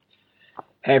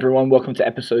Hey everyone, welcome to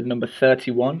episode number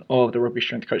 31 of the Rugby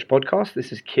Strength Coach podcast.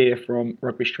 This is Keir from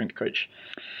Rugby Strength Coach.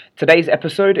 Today's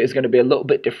episode is going to be a little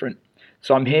bit different.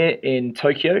 So I'm here in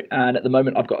Tokyo, and at the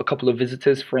moment I've got a couple of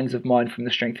visitors, friends of mine from the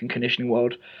strength and conditioning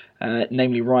world,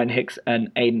 namely Ryan Hicks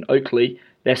and Aidan Oakley.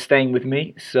 They're staying with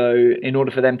me, so in order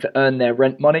for them to earn their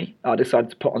rent money, I decided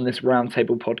to put on this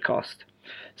roundtable podcast.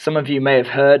 Some of you may have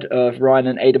heard of Ryan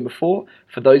and Aidan before.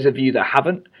 For those of you that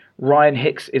haven't, Ryan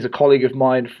Hicks is a colleague of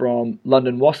mine from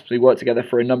London Wasps. We worked together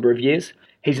for a number of years.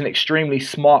 He's an extremely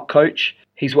smart coach.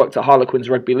 He's worked at Harlequins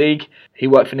Rugby League. He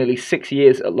worked for nearly 6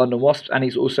 years at London Wasps, and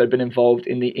he's also been involved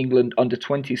in the England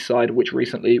under-20s side, which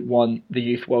recently won the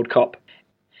Youth World Cup.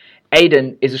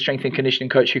 Aidan is a strength and conditioning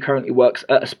coach who currently works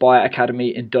at Aspire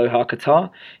Academy in Doha, Qatar.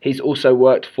 He's also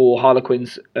worked for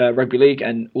Harlequins Rugby League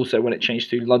and also when it changed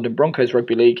to London Broncos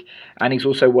Rugby League. And he's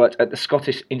also worked at the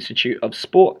Scottish Institute of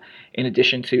Sport, in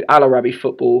addition to Al Arabi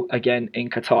Football, again in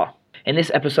Qatar. In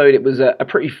this episode, it was a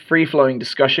pretty free-flowing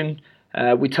discussion.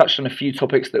 We touched on a few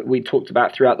topics that we talked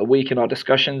about throughout the week in our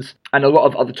discussions, and a lot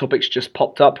of other topics just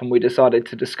popped up and we decided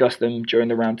to discuss them during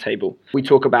the roundtable. We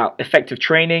talk about effective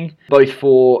training, both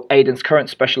for Aidan's current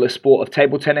specialist sport of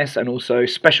table tennis and also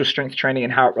special strength training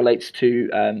and how it relates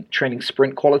to training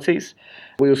sprint qualities.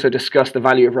 We also discuss the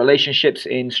value of relationships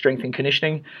in strength and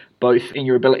conditioning, both in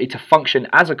your ability to function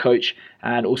as a coach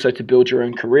and also to build your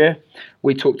own career.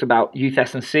 We talked about youth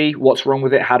S&C, what's wrong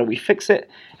with it, how do we fix it?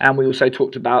 And we also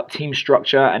talked about team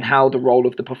structure and how the role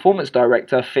of the performance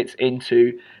director fits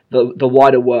into the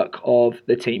wider work of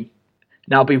the team.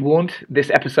 Now be warned,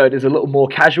 this episode is a little more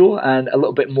casual and a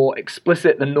little bit more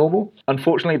explicit than normal.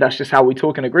 Unfortunately, that's just how we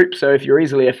talk in a group, so if you're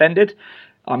easily offended,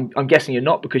 I'm guessing you're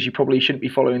not, because you probably shouldn't be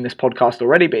following this podcast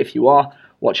already, but if you are,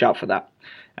 watch out for that.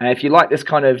 If you like this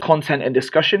kind of content and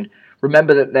discussion,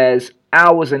 remember that there's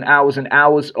hours and hours and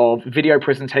hours of video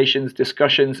presentations,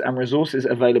 discussions, and resources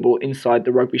available inside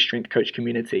the Rugby Strength Coach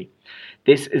community.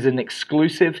 This is an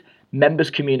exclusive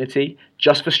members community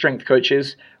just for strength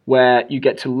coaches, where you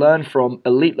get to learn from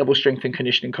elite level strength and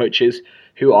conditioning coaches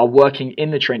who are working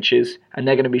in the trenches, and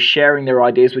they're going to be sharing their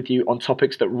ideas with you on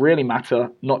topics that really matter,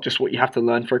 not just what you have to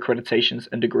learn for accreditations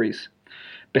and degrees.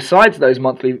 Besides those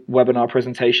monthly webinar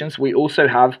presentations, we also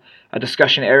have a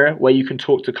discussion area where you can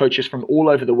talk to coaches from all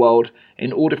over the world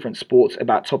in all different sports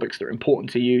about topics that are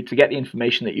important to you, to get the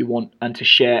information that you want and to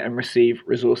share and receive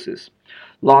resources.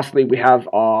 Lastly, we have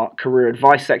our career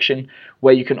advice section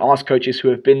where you can ask coaches who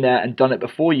have been there and done it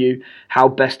before you how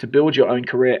best to build your own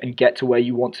career and get to where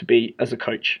you want to be as a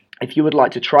coach. If you would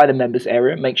like to try the members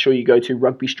area, make sure you go to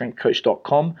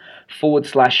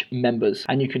rugbystrengthcoach.com/members,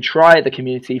 and you can try the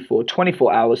community for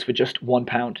 24 hours for just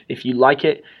 £1. If you like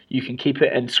it, you can keep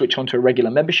it and switch on to a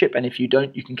regular membership, and if you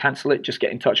don't, you can cancel it. Just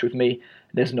get in touch with me.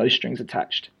 There's no strings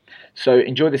attached. So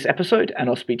enjoy this episode, and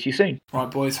I'll speak to you soon. Right,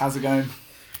 boys, how's it going?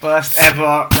 First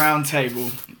ever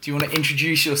roundtable. Do you want to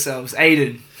introduce yourselves?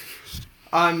 Aidan.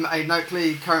 I'm Aidan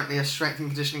Oakley, currently a strength and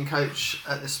conditioning coach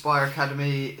at the Aspire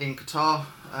Academy in Qatar,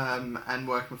 and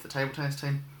working with the table tennis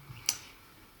team.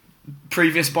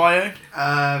 Previous bio?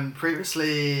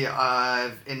 Previously,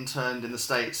 I've interned in the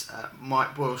States at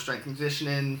Mike Boyle Strength and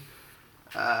Conditioning.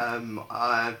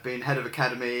 I've been head of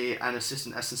academy and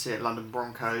assistant S&C at London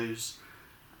Broncos,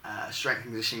 strength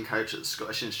and conditioning coach at the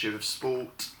Scottish Institute of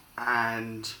Sport,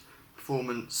 and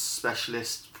performance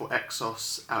specialist for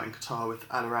Exos out in Qatar with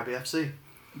Al Arabi FC.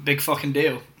 Big fucking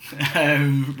deal.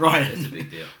 Ryan. It's a big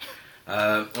deal.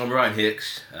 I'm Ryan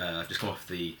Hicks. I've just come off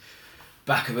the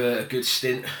back of a good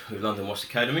stint with London Wasps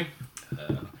Academy.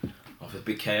 Off a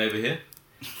big K over here.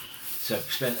 So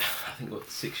I've spent, I think,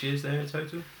 6 years there in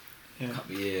total? Yeah. A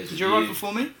couple of years. Did you arrive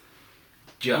before me?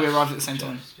 Just. We arrived at the same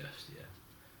time. Just, yeah.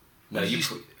 No,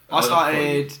 I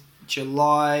started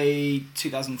July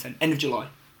 2010, end of July.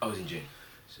 I was in June.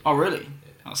 So, Oh, really?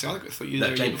 Yeah. I see. I thought you were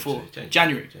there a year before.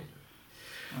 January.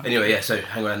 Anyway, yeah, so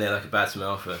hang around there like a bad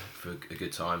smell for a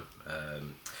good time.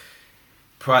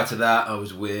 Prior to that, I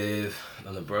was with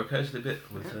London Broncos a little bit.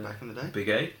 With, back in the day. Big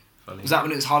A. Was that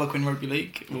when it was Harlequin Rugby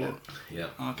League? Or? Yeah.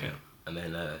 Oh, okay. Yeah. And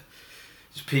then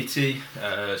just PT.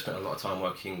 Spent a lot of time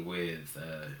working with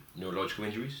neurological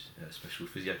injuries, special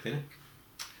physio clinic.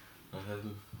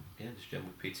 Just general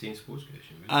PT and sports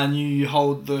coaching. Really. And you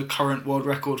hold the current world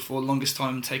record for longest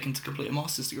time taken to complete a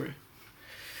master's degree.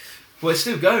 Well, it's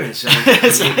still going, so...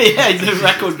 yeah, the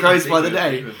record grows by the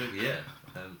day. Yeah.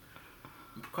 I'm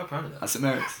quite proud of that. That's at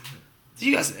Merits. Do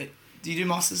you do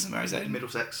masters at Merits?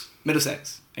 Middlesex.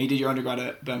 Middlesex. And you did your undergrad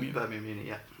at Birmingham? Birmingham Uni,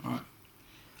 yeah. Alright.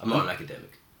 I'm not an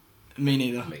academic. Me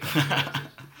neither.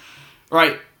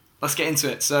 Right, let's get into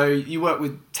it. So you work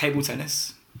with table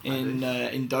tennis in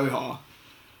Doha.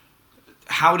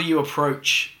 How do you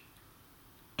approach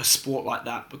a sport like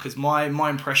that? Because my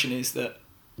impression is that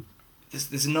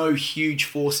there's no huge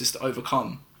forces to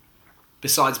overcome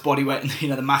besides body weight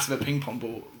and the mass of a ping pong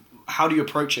ball. How do you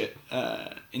approach it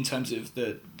in terms of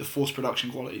the force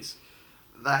production qualities?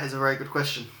 That is a very good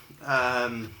question.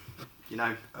 A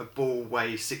ball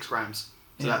weighs 6 grams,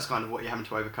 so that's kind of what you're having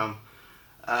to overcome.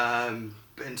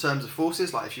 But in terms of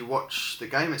forces, like if you watch the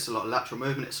game, it's a lot of lateral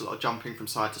movement, it's a lot of jumping from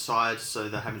side to side, so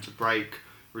they're having to brake,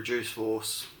 reduce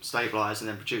force, stabilise, and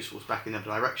then produce force back in their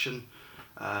direction.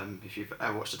 If you've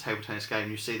ever watched a table tennis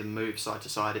game, you see them move side to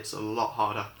side, it's a lot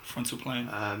harder. Frontal plane.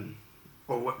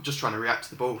 Or just trying to react to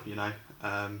the ball,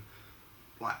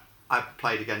 Like, I've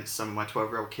played against some of my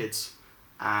 12-year-old kids,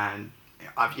 and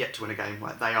I've yet to win a game.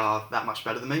 Like, they are that much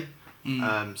better than me.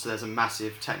 So there's a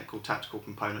massive technical, tactical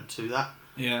component to that.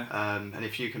 Yeah. And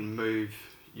if you can move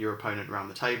your opponent around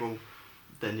the table,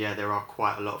 then there are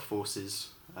quite a lot of forces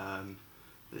that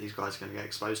these guys are going to get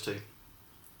exposed to.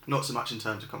 Not so much in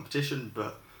terms of competition,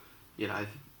 but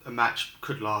a match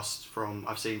could last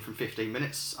I've seen from 15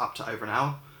 minutes up to over an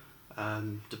hour,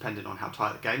 depending on how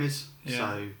tight the game is. Yeah.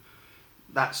 So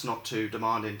that's not too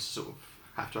demanding to sort of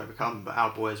have to overcome. But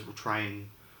our boys will train,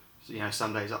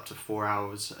 some days up to 4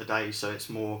 hours a day, so it's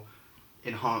more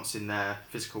enhancing their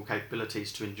physical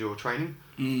capabilities to endure training.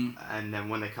 And then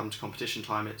when they come to competition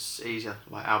time, it's easier.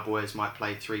 Like, our boys might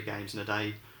play 3 games in a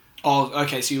day. Oh,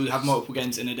 okay, so you'll have multiple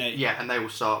games in a day. Yeah, and they will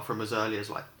start from as early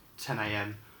as like 10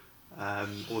 a.m.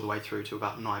 All the way through to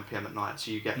about 9 p.m. at night,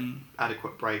 so you get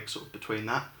adequate breaks sort of between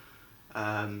that.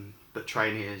 But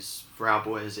training is, for our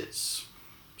boys, it's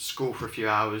school for a few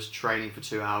hours, training for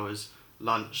 2 hours,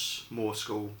 lunch, more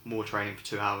school, more training for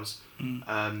 2 hours.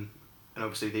 And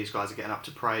obviously these guys are getting up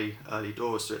to pray early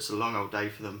doors, so it's a long old day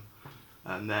for them.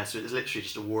 So it's literally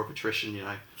just a war of attrition,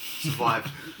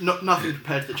 survived. Nothing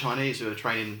compared to the Chinese who are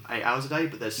training 8 hours a day,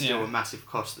 but there's still a massive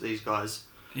cost that these guys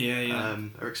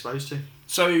are exposed to.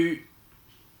 So,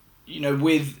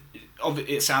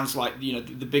 it sounds like,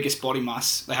 the biggest body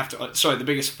mass they have to, the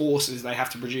biggest forces they have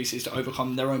to produce is to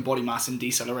overcome their own body mass in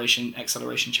deceleration,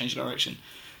 acceleration, change of direction.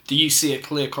 Do you see a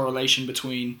clear correlation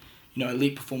between,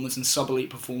 elite performers and sub-elite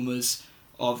performers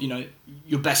of,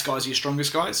 your best guys are your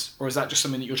strongest guys? Or is that just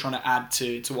something that you're trying to add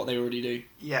to what they already do?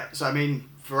 Yeah, so I mean,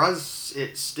 for us,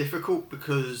 it's difficult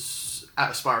because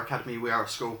at Aspire Academy, we are a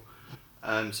school.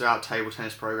 So our table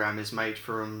tennis program is made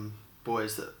from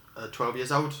boys that are 12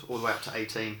 years old all the way up to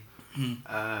 18.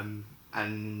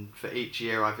 And for each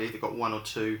year, I've either got 1 or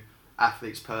 2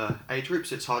 athletes per age group,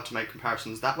 so it's hard to make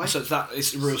comparisons that way. So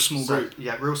it's a real small group?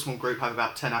 Yeah, real small group, have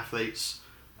about 10 athletes.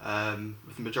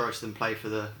 With the majority of them play for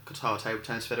the Qatar Table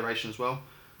Tennis Federation as well,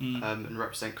 and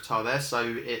represent Qatar there. So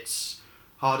it's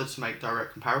harder to make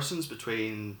direct comparisons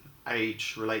between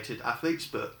age-related athletes,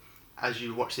 but as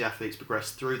you watch the athletes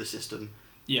progress through the system,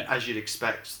 as you'd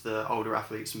expect, the older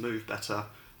athletes move better,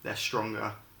 they're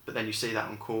stronger, but then you see that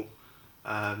on court.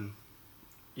 Our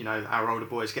older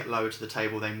boys get lower to the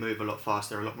table, they move a lot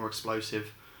faster, they're a lot more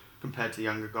explosive compared to the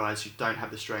younger guys who don't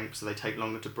have the strength, so they take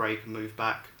longer to break and move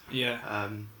back. Yeah.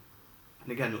 And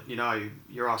again,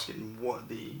 you're asking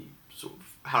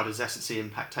how does S&C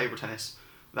impact table tennis?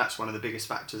 That's one of the biggest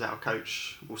factors our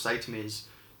coach will say to me is,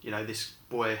 this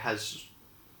boy has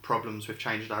problems with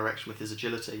change of direction with his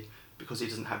agility because he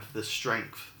doesn't have the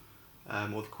strength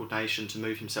or the coordination to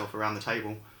move himself around the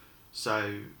table.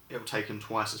 So it'll take him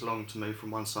twice as long to move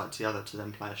from one side to the other to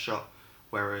then play a shot.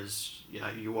 Whereas,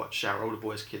 you watch our older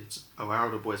boys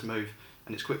move,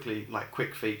 and it's quickly, like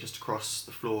quick feet just across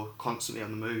the floor, constantly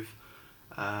on the move.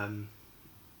 And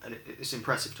it's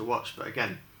impressive to watch, but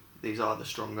again, these are the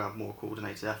stronger, more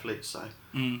coordinated athletes, so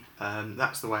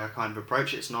that's the way I kind of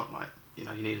approach it. It's not like, you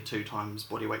need a 2 times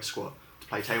bodyweight squat to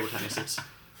play table tennis. It's,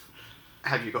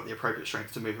 have you got the appropriate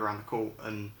strength to move around the court?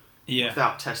 And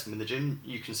without testing in the gym,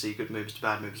 you can see good moves to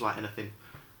bad moves like anything.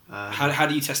 How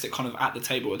do you test it kind of at the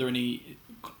table? Are there any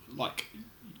like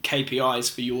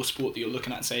KPIs for your sport that you're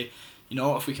looking at and say,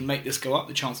 if we can make this go up,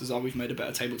 the chances are we've made a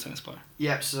better table tennis player?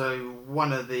 Yeah, so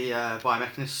one of the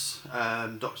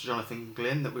biomechanists, Dr. Jonathan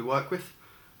Glynn, that we work with,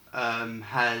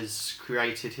 has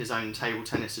created his own table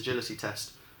tennis agility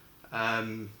test.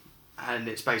 And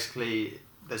it's basically,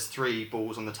 there's 3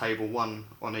 balls on the table, 1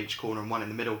 on each corner and 1 in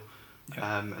the middle.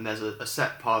 And there's a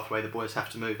set pathway the boys have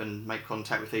to move and make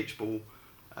contact with each ball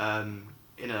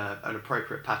in an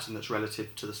appropriate pattern that's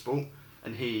relative to the sport.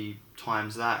 And he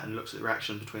times that and looks at the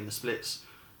reaction between the splits.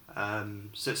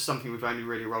 So it's something we've only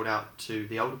really rolled out to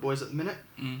the older boys at the minute,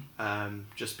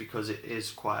 just because it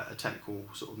is quite a technical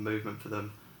sort of movement for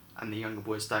them, and the younger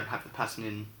boys don't have the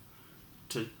patterning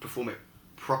to perform it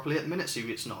properly at the minute, so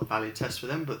it's not a valid test for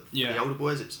them. But for the older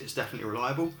boys, it's definitely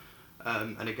reliable.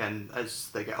 And again, as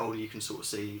they get older, you can sort of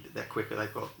see that they're quicker.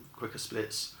 They've got quicker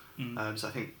splits. So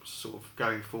I think sort of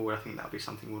going forward, I think that'll be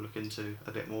something we'll look into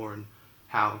a bit more, and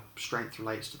how strength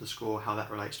relates to the score, how that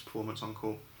relates to performance on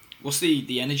court. What's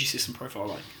the energy system profile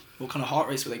like? What kind of heart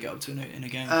rates will they get up to in a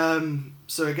game?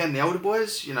 So again, the older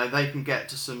boys, they can get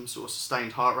to some sort of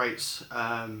sustained heart rates,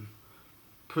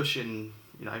 pushing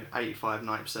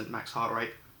 85-90% max heart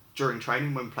rate during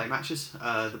training when we play matches.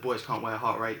 The boys can't wear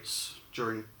heart rates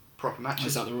during proper matches.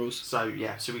 Is that the rules? So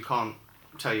we can't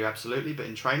tell you absolutely, but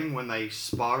in training when they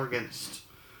spar against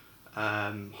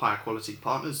higher quality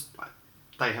partners,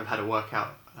 they have had a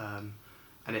workout, and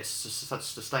it's just such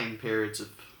sustained periods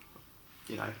of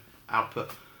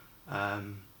output.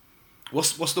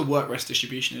 What's the work rest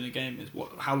distribution in a game?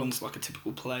 How long's like a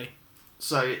typical play?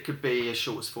 So it could be as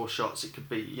short as 4 shots. It could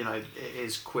be it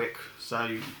is quick.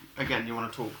 So again, you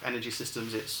want to talk energy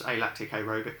systems. It's alactic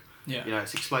aerobic. Yeah.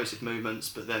 It's explosive movements,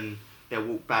 but then they'll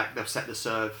walk back. They'll set the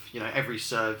serve. Every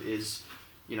serve is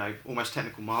almost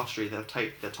technical mastery. They'll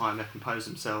take their time. They'll compose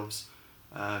themselves.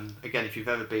 Again, if you've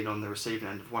ever been on the receiving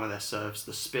end of one of their serves,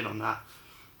 the spin on that,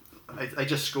 they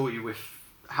just score you with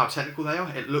how technical they are.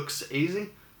 It looks easy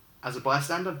as a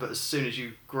bystander, but as soon as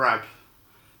you grab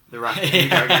the racket and you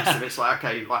go against them, it's like,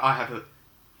 okay, like I have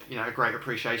a great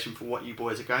appreciation for what you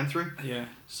boys are going through. Yeah.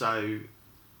 So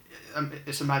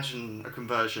it's imagine a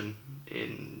conversion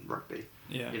in rugby.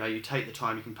 Yeah. You take the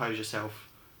time, you compose yourself,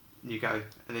 and you go,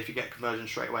 and if you get conversion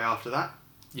straight away after that,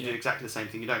 you do exactly the same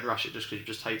thing. You don't rush it just because you've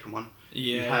just taken one.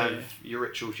 Yeah. You have your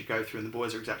rituals you go through, and the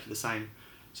boys are exactly the same.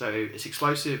 So it's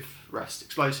explosive rest.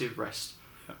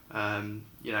 Yeah.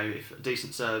 If a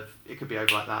decent serve, it could be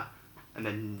over like that, and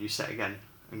then you set again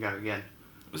and go again.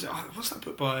 What's that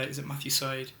book by? Is it Matthew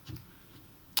Said?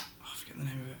 I forget the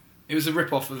name of it. It was a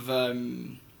rip-off of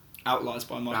Outliers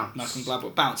by Malcolm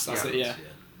Gladwell. Bounce, that's it, yeah.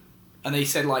 And they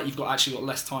said you've actually got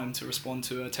less time to respond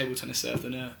to a table tennis serve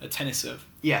than a tennis serve.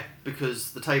 Yeah,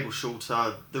 because the table's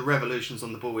shorter, the revolutions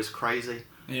on the ball is crazy.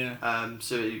 Yeah.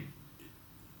 So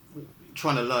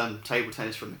trying to learn table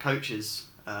tennis from the coaches,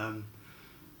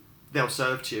 they'll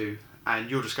serve to you,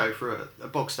 and you'll just go for a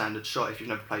bog standard shot if you've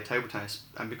never played table tennis,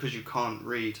 and because you can't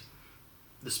read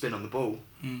the spin on the ball,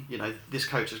 this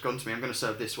coach has gone to me, I'm going to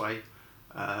serve this way,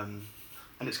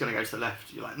 and it's going to go to the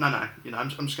left. You're like, no, I'm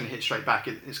just going to hit straight back.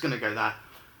 It's going to go that,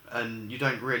 and you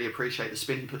don't really appreciate the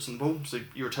spin he puts on the ball. So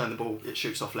you return the ball, it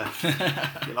shoots off left.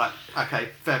 You're like, okay,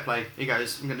 fair play. He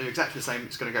goes, I'm going to do exactly the same.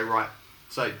 It's going to go right.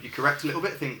 So you correct a little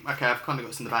bit. Think, okay, I've kind of got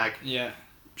this in the bag. Yeah.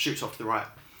 Shoots off to the right.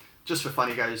 Just for fun,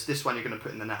 he goes, this one you're going to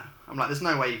put in the net. I'm like, there's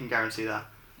no way you can guarantee that.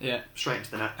 Yeah. Straight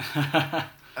into the net.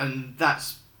 And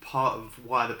that's part of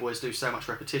why the boys do so much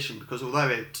repetition, because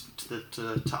although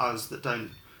to us that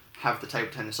don't have the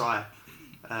table tennis eye,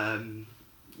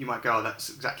 you might go, oh, that's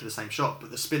exactly the same shot, but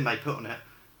the spin they put on it,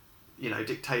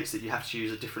 dictates that you have to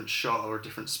use a different shot or a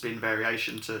different spin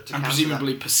variation to and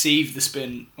presumably perceive the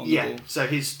spin on the ball. Yeah, so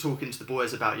he's talking to the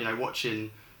boys about, watching,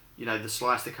 the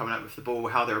slice they're coming up with the ball,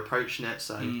 how they're approaching it,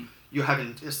 so you're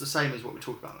having, it's the same as what we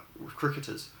talk about with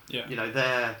cricketers. Yeah.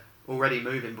 They're already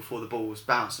moving before the ball's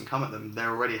bounced and come at them. They're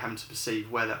already having to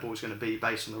perceive where that ball's going to be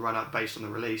based on the run-up, based on the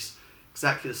release.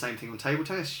 Exactly the same thing on table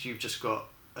tennis. You've just got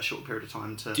a short period of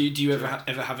time to... Do you ever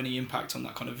have any impact on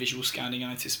that kind of visual scanning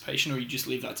and anticipation, or you just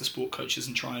leave that to sport coaches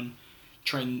and try and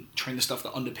train the stuff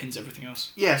that underpins everything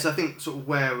else? Yeah, so I think sort of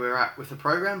where we're at with the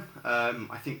programme,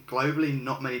 I think globally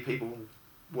not many people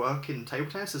work in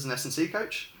table tennis as an S&C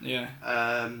coach.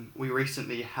 Yeah. We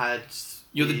recently had...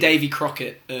 You're the Davy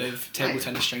Crockett of table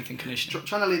tennis strength and conditioning.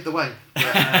 Trying to lead the way.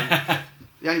 But,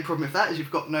 the only problem with that is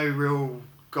you've got no real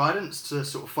guidance to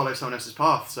sort of follow someone else's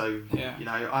path. So,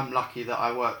 I'm lucky that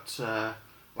I worked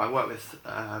with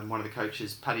one of the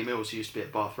coaches, Paddy Mills, who used to be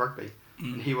at Bath Rugby,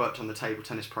 and he worked on the table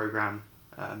tennis programme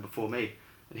before me,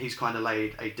 and he's kind of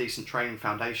laid a decent training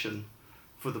foundation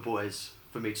for the boys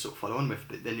for me to sort of follow on with.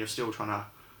 But then you're still trying to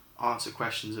answer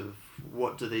questions of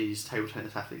what do these table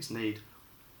tennis athletes need,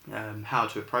 how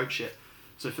to approach it.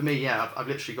 So for me, I've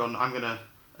literally gone, I'm going to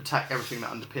attack everything that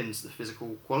underpins the physical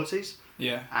qualities,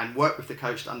 and work with the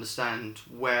coach to understand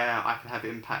where I can have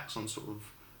impacts on sort of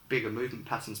bigger movement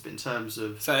patterns, but in terms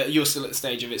of... So you're still at the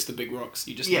stage of it's the big rocks,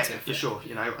 you just need to... for sure,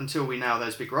 until we nail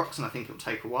those big rocks, and I think it'll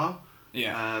take a while,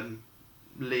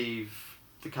 leave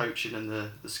the coaching and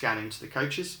the scanning to the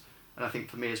coaches, and I think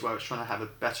for me as well, it's trying to have a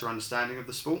better understanding of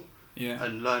the sport,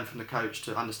 and learn from the coach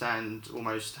to understand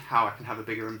almost how I can have a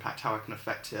bigger impact, how I can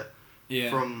affect it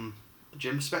from a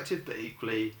gym perspective, but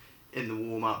equally in the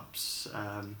warm-ups,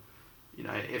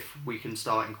 if we can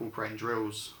start incorporating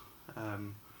drills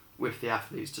with the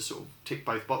athletes to sort of tick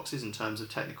both boxes in terms of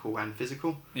technical and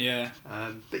physical. Yeah.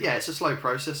 But yeah, it's a slow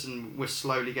process, and we're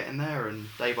slowly getting there. And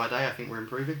day by day, I think we're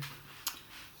improving.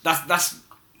 That's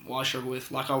what I struggle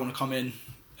with. Like, I want to come in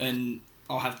and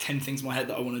I'll have 10 things in my head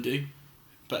that I want to do,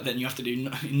 but then you have to do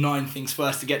 9 things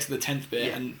first to get to the 10th bit,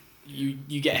 Yeah. and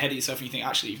you get ahead of yourself and you think,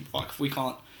 actually, like,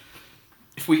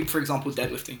 if we, for example,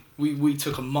 deadlifting, we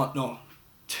took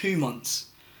 2 months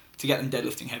to get them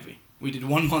deadlifting heavy. We did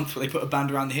 1 month where they put a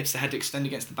band around the hips, they had to extend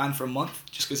against the band for a month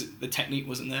just because the technique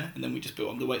wasn't there, and then we just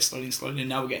built up the weight slowly and slowly, and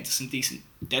now we're getting to some decent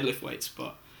deadlift weights.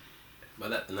 But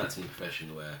that's in a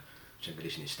profession where strength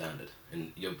conditioning is standard,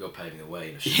 and you're paving the way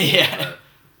in a Yeah.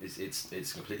 it's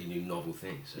a completely new novel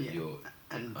thing. So Yeah. you're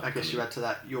And I guess you add to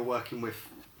that, you're working with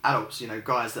adults,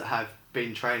 guys that have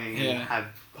been training and have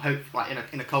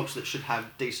in a culture that should have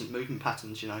decent movement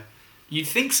patterns. you'd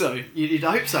think so. You'd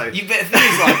hope so. The thing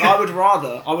is, like, I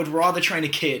would rather train a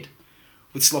kid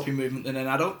with sloppy movement than an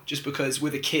adult, just because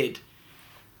with a kid,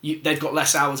 they've got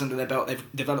less hours under their belt, they've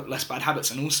developed less bad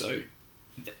habits, and also,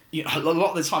 a lot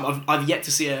of the time, I've yet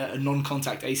to see a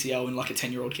non-contact ACL in like a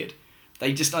 10-year-old kid.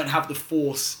 They just don't have the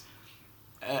force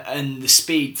and the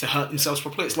speed to hurt themselves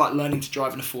properly. It's like learning to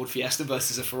drive in a Ford Fiesta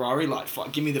versus a Ferrari. Like,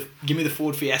 give me the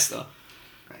Ford Fiesta.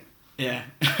 Right. Yeah.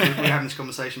 We're having this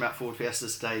conversation about Ford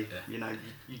Fiestas today. Yeah.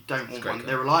 You don't want great one. car.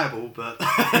 They're reliable, but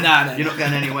No. you're not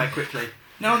going anywhere quickly.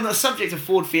 Now, on the subject of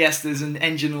Ford Fiestas and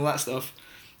engine and all that stuff,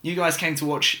 you guys came to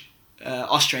watch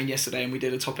us train yesterday, and we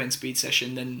did a top-end speed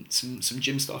session, then some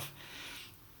gym stuff.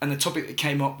 And the topic that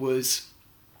came up was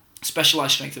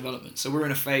specialised strength development. So we're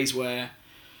in a phase where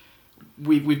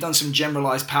we've done some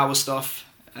generalised power stuff,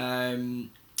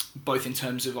 both in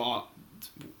terms of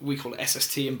we call it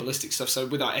SST and ballistic stuff. So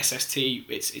with our SST,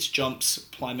 it's jumps,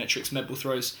 plyometrics, med ball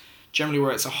throws, generally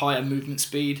where it's a higher movement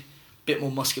speed, bit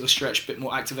more muscular stretch, bit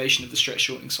more activation of the stretch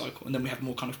shortening cycle, and then we have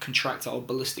more kind of contractile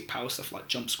ballistic power stuff like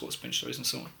jump squats, bench throws, and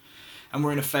so on. And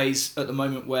we're in a phase at the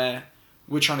moment where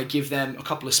we're trying to give them a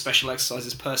couple of special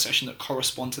exercises per session that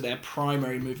correspond to their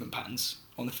primary movement patterns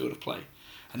on the field of play.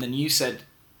 And then you said,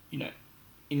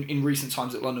 in recent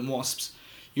times at London Wasps,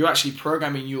 you're actually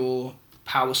programming your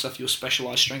power stuff, your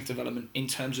specialised strength development in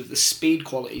terms of the speed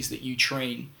qualities that you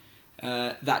train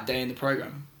that day in the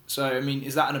program. So, I mean,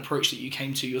 is that an approach that you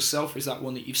came to yourself, or is that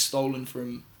one that you've stolen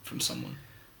from someone?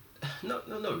 No,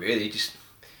 not really. Just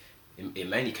it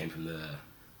mainly came from the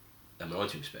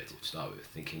monitoring perspective to start with,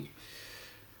 thinking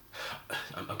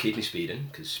I'm keeping speed in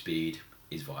because speed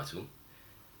is vital.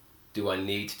 Do I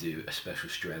need to do a special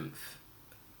strength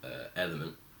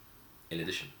element in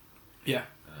addition? Yeah.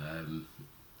 And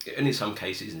in some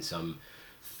cases, in some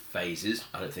phases,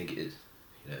 I don't think it is.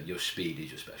 Your speed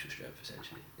is your special strength,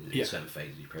 essentially, in certain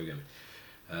phases of your programming.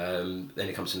 Then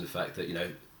it comes from the fact that,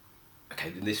 okay,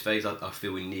 in this phase, I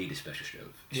feel we need a special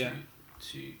strength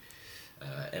to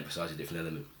emphasise a different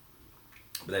element.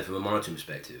 But then from a monitoring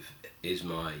perspective, is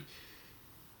my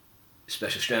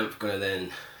special strength going to then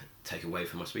take away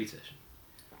from my speed session?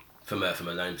 From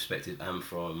a load perspective and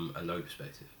from a load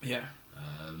perspective. Yeah.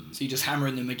 So you're just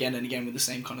hammering them again and again with the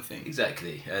same kind of thing.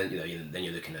 Exactly. And then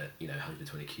you're looking at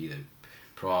 120 kilo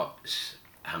props,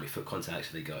 how many foot contacts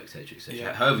have they got, etc., etc.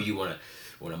 Yeah. However you want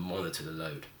to monitor the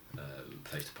load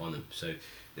placed upon them. So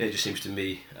it just seems to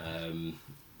me, I'm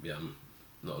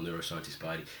not a neuroscientist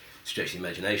by any stretch of the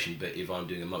imagination, but if I'm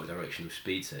doing a multi-directional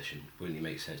speed session, wouldn't it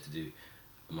make sense to do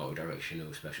a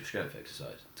multi-directional special strength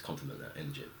exercise to complement that in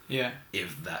the gym? Yeah.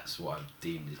 If that's what I've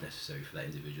deemed is necessary for that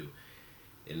individual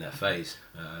in that phase.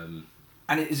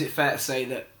 And is it fair to say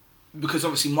that, because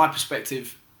obviously my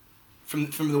perspective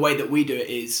from the way that we do it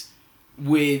is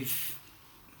with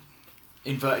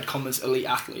inverted commas elite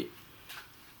athlete,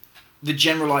 the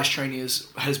generalised training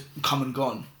has come and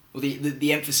gone, or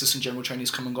the emphasis on general training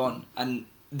has come and gone, and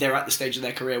they're at the stage of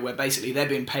their career where basically they're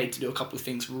being paid to do a couple of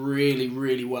things really,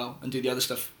 really well and do the other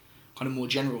stuff kind of more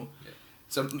general. Yeah.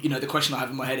 So, the question I have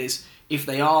in my head is, if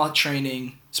they are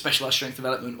training specialised strength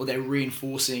development, or they're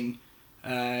reinforcing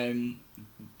the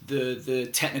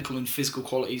technical and physical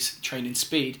qualities training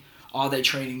speed, are they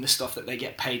training the stuff that they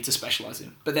get paid to specialise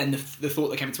in? But then the thought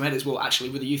that came into my head is, well, actually,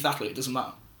 with a youth athlete, it doesn't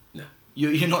matter. No.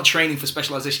 You're not training for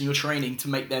specialisation, you're training to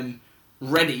make them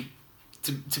ready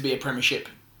to be a Premiership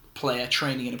player,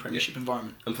 training in a Premiership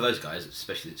environment. And for those guys,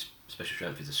 especially special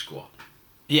strength is a squat.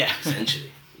 Yeah.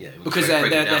 Essentially. Yeah. Because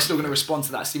they're still going to respond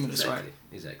to that stimulus, exactly, right?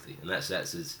 Exactly. And that's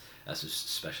as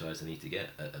specialised they need to get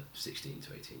a 16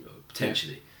 to 18 year old.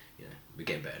 Potentially, we're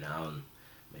getting better now, and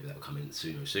maybe that will come in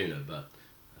sooner. But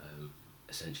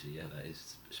essentially, that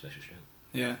is special strength.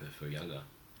 Yeah. For a young guy.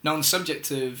 Now, on the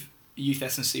subject of youth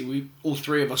S&C, all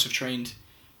three of us have trained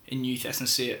in youth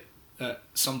S&C at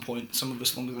some point. Some of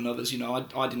us longer than others. You know,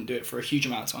 I didn't do it for a huge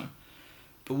amount of time.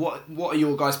 But what are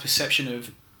your guys' perception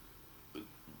of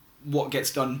what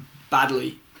gets done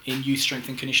badly in youth strength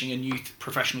and conditioning and youth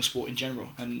professional sport in general,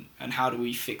 and how do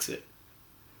we fix it?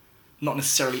 Not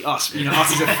necessarily us, you know,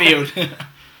 us as a field.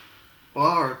 Well,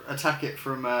 I'll attack it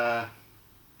from my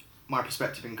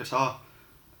perspective in Qatar.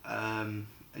 And,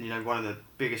 you know, one of the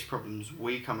biggest problems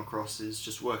we come across is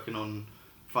just working on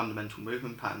fundamental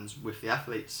movement patterns with the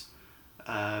athletes.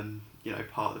 You know,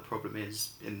 part of the problem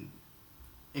is in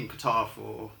Qatar,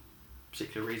 for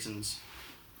particular reasons,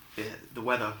 the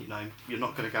weather. You know, you're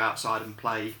not going to go outside and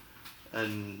play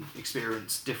and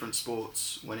experience different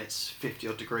sports when it's 50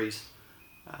 odd degrees.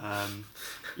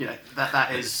 You know,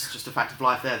 that is just a fact of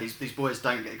life there. These boys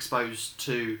don't get exposed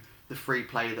to the free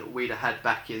play that we'd have had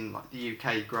back in like the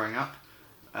UK growing up.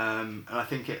 And I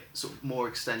think it sort of more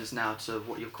extends now to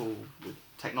what you call the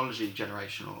technology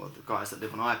generation, or the guys that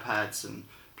live on iPads and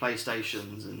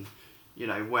PlayStations, and, you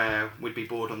know, where we'd be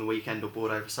bored on the weekend or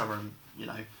bored over summer, and, you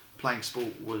know, playing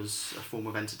sport was a form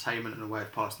of entertainment and a way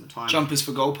of passing the time. Jumpers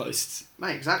for goalposts.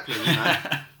 Mate, exactly. You know,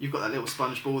 you've got that little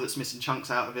sponge ball that's missing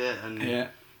chunks out of it, and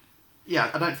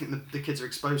yeah, I don't think the kids are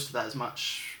exposed to that as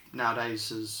much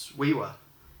nowadays as we were.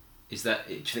 Is that,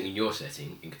 do you think in your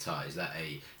setting in Qatar, is that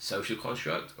a social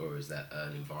construct or is that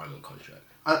an environment construct?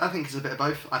 I think it's a bit of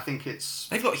both. I think it's...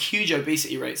 They've got huge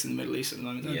obesity rates in the Middle East at the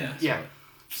moment, don't they? Yeah. Right.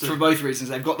 So, for both reasons.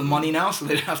 They've got the money now, so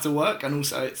they don't have to work, and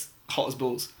also it's hot as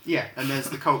balls. Yeah, and there's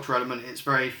the cultural element. It's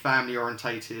very family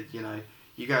orientated. You know,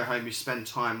 you go home, you spend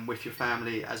time with your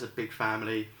family as a big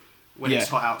family. When it's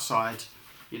hot outside,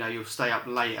 you know, you'll stay up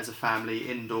late as a family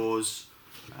indoors.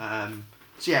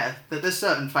 So yeah, there's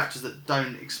certain factors that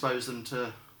don't expose them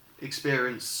to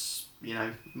experience, you know,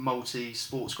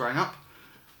 multi-sports growing up.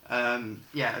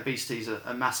 Yeah, obesity is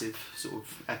a massive sort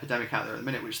of epidemic out there at the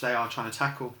minute, which they are trying to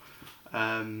tackle.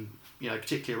 You know,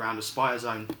 particularly around Aspire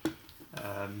Zone.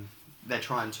 They're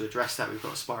trying to address that. We've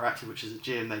got Aspire Active, which is a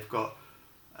gym. They've got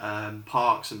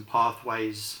parks and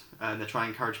pathways, and they're trying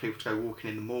to encourage people to go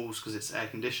walking in the malls because it's air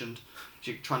conditioned.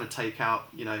 So you're trying to take out,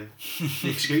 you know, the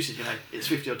excuses. You know, it's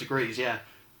 50 odd degrees, yeah,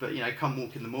 but, you know, come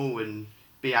walk in the mall and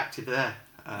be active there.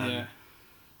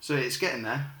 So it's getting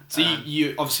there. So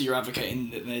you obviously you're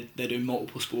advocating that they're doing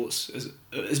multiple sports,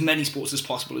 as many sports as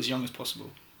possible, as young as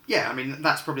possible. Yeah, I mean,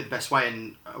 that's probably the best way,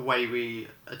 and a way we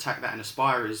attack that in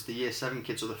Aspire is the Year 7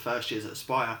 kids, or the first years at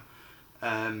Aspire,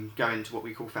 go into what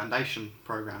we call foundation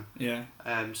programme. Yeah.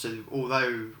 So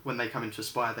although when they come into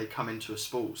Aspire, they come into a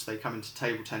sports, they come into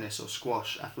table tennis or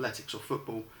squash, athletics or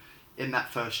football, in that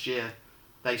first year,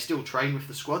 they still train with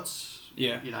the squads,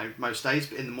 you know, most days,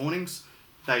 but in the mornings,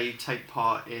 they take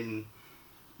part in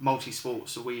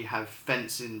multi-sports. So we have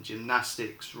fencing,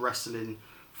 gymnastics, wrestling,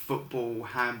 football,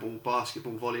 handball,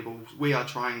 basketball, volleyball. We are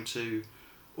trying to,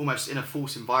 almost in a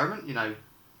forced environment, you know,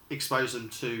 expose them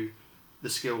to the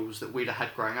skills that we'd have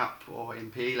had growing up or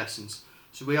in PE lessons.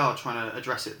 So we are trying to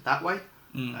address it that way.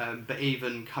 But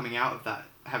even coming out of that,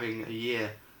 having a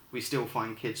year, we still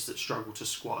find kids that struggle to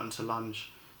squat and to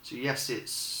lunge. So yes,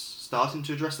 it's starting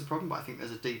to address the problem, but I think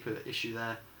there's a deeper issue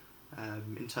there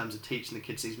in terms of teaching the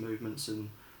kids these movements. And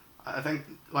I think,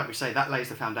 like we say, that lays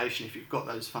the foundation. If you've got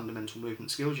those fundamental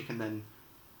movement skills, you can then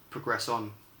progress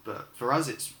on. But for us,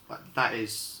 it's that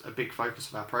is a big focus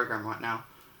of our program right now.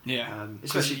 Yeah,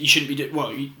 especially you shouldn't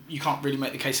be you can't really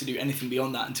make the case to do anything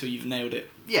beyond that until you've nailed it.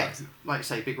 Yeah, like you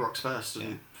say, big rocks first,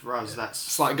 and for us, that's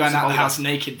it's like going out of the house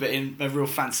naked, but in a real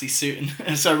fancy suit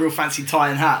and so a real fancy tie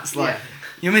and hats. Like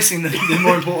you're missing the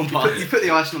more important part. You put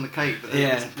the icing on the cake, but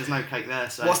there's no cake there.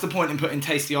 So what's the point in putting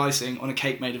tasty icing on a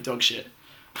cake made of dog shit?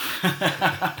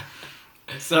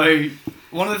 So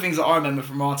one of the things that I remember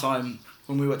from our time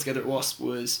when we worked together at WASP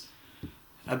was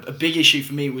a big issue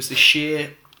for me was the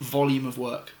sheer volume of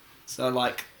work. So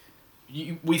like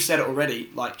we've said it already,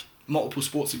 like multiple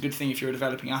sports are a good thing if you're a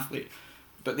developing athlete,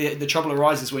 but the trouble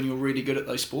arises when you're really good at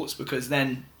those sports, because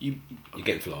then you're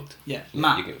getting flogged.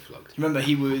 Matt, you're getting flogged. Remember,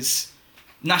 he was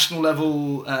national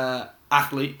level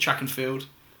athlete, track and field,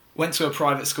 went to a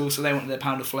private school, so they wanted their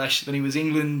pound of flesh. Then he was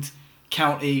England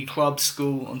county club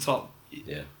school on top.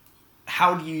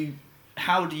 How do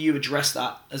you address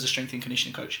that as a strength and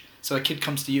conditioning coach? So a kid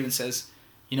comes to you and says,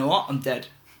 you know what, I'm dead.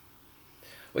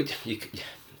 Well,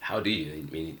 how do you? I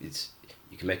mean,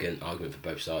 you can make an argument for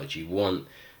both sides. You want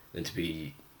them to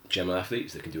be general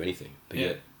athletes that can do anything, but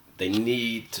yet they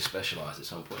need to specialise at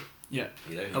some point. Yeah.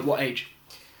 You know, at what age?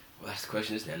 Well, that's the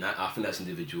question, isn't it? And I think that's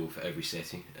individual for every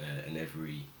setting and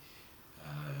every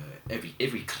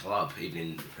club, even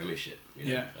in the Premiership.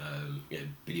 You know?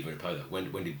 Billy Vunipola.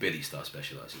 When did Billy start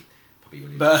specialising? But you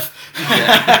Birth.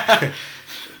 Yeah.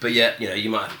 But yeah, you know,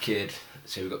 you might have a kid.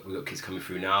 So we've got kids coming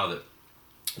through now that,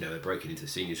 you know, they're breaking into the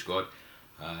senior squad,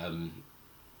 and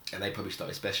they probably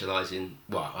started specialising.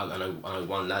 Well, I know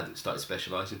one lad that started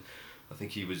specialising. I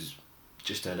think he was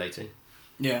just turned 18.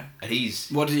 Yeah. And he's.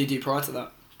 What did he do prior to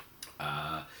that?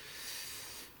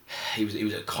 He was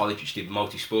at college which did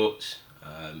multi sports.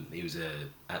 He was a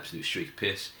absolute streak of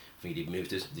piss. I think he did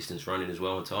distance running as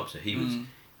well on top. So he was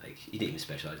like, he didn't even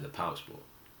specialise in the power sport.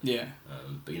 Yeah.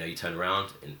 But you know, you turn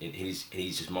around and he's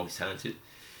just multi talented.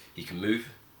 He can move.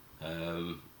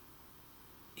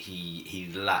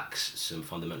 He lacks some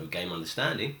fundamental game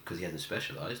understanding because he hasn't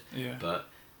specialised. Yeah. But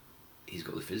he's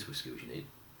got the physical skills you need.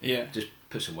 Yeah. Just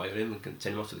put some weight on him and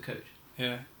send him off to the coach.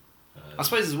 Yeah. I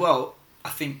suppose as well, I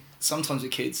think sometimes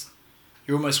with kids,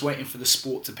 you're almost waiting for the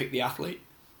sport to pick the athlete.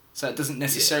 So it doesn't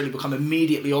necessarily become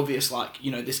immediately obvious, like,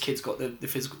 you know, this kid's got the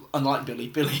physical, unlike Billy.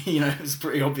 Billy, you know, it's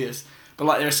pretty obvious. But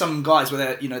like there are some guys where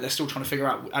they're, you know, they're still trying to figure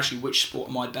out actually which sport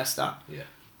am I best at. Yeah.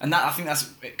 And that, I think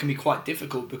it can be quite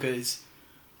difficult because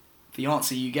the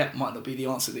answer you get might not be the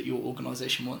answer that your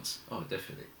organisation wants. Oh,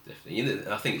 definitely. You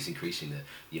know, I think it's increasing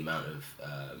the amount of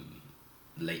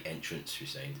late entrants, you're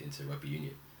saying, into rugby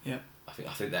union. Yeah. I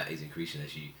think that is increasing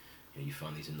as you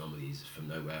find these anomalies from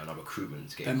nowhere, and our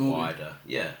recruitment's getting wider.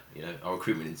 Yeah, you know, our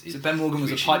recruitment is. So Ben Morgan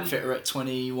was a pipe fitter at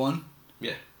 21.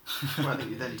 Yeah. Well, I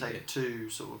think you then take two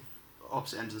sort of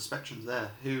opposite ends of the spectrums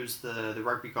there. Who's the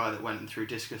rugby guy that went and threw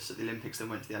discus at the Olympics, then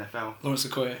went to the NFL? Lawrence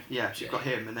Okoye. Yeah, so you've got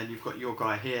him, and then you've got your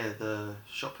guy here, the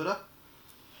shot putter.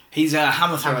 He's a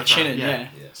hammer thrower, Chinnen, yeah.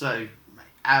 So, mate,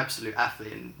 absolute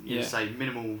athlete, and you Yeah. say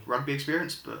minimal rugby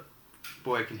experience, but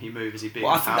boy, can he move, is he big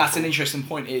Well, I and think that's an powerful. interesting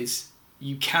point is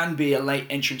you can be a late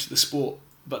entrant to the sport,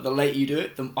 but the later you do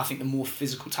it, I think the more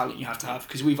physical talent you have to have,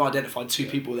 because we've identified two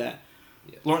people there.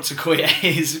 Yeah. Lawrence Okoye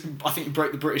I think he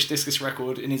broke the British discus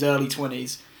record in his early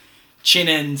 20s.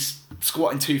 Chinnen's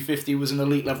squatting 250 was an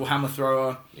elite level hammer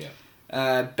thrower.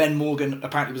 Yeah. Ben Morgan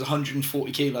apparently was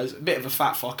 140 kilos, a bit of a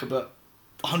fat fucker, but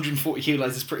 140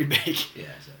 kilos is pretty big. Yeah,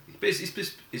 exactly. But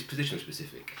it's positional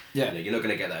specific. Yeah. You know, you're not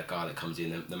going to get that guy that comes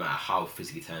in, no matter how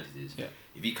physically talented he is. Yeah.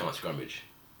 If he can't scrummage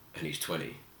and he's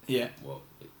 20, Yeah. well,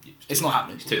 It's not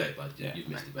happening. It's too late, bud. Yeah. You've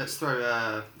missed it. Let's throw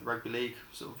a rugby league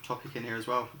sort of topic in here as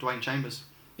well. Dwayne Chambers.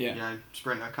 Yeah. You know,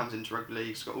 sprinter comes into rugby league,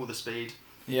 he's got all the speed,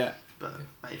 Yeah. but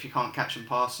mate, if you can't catch and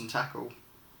pass and tackle,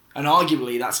 And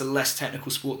arguably that's a less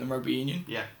technical sport than rugby union.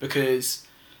 yeah. Because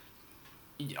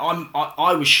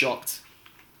I was shocked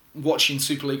watching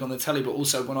Super League on the telly, but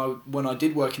also when I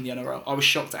did work in the NRL, I was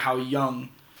shocked at how young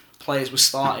players were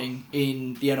starting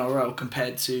in the NRL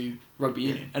compared to rugby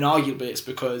union. And arguably it's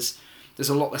because there's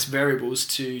a lot less variables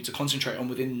to concentrate on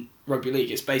within rugby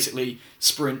league. It's basically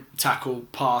sprint, tackle,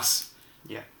 pass,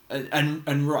 Yeah.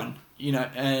 and run. You know,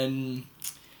 and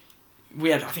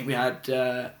we had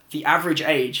the average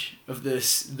age of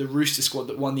the Rooster squad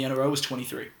that won the NRL was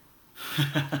 23,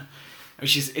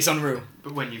 which is it's unreal.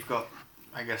 But when you've got,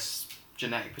 I guess,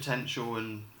 genetic potential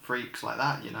and freaks like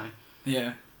that, you know,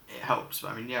 Yeah. it helps.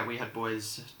 But I mean, yeah, we had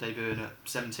boys debuting at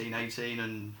 17, 18,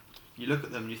 and you look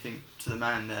at them and you think, to the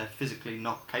man, they're physically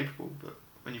not capable. But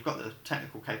when you've got the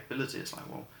technical capability, it's like,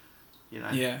 well, you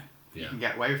know, Yeah. you can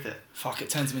get away with it. Fuck, it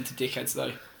turns them into dickheads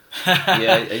though.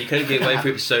 Yeah, and you can't get away with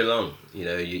it for so long. You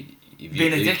know,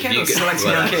 Being a dickhead or selecting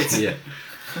young kids? Yeah.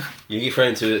 You get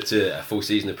thrown to a full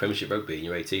season of Premiership rugby and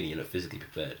you're 18 and you're not physically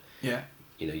prepared. Yeah.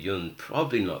 You know, you're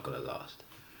probably not going to last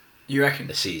You reckon?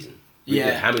 a season.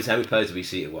 Yeah. How many players have we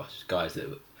seen at Wasps? Guys that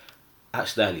were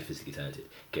outstandingly physically talented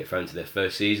get thrown to their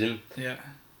first season. Yeah.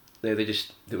 They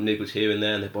just little niggles here and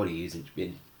there, and their body it's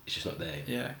just not there.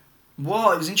 Yeah.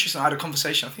 Well, it was interesting. I had a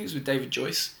conversation, I think it was with David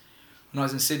Joyce, when I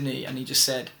was in Sydney, and he just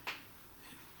said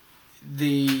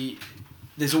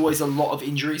there's always a lot of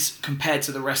injuries compared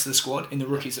to the rest of the squad in the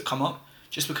rookies that come up,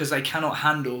 just because they cannot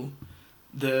handle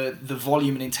the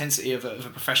volume and intensity of a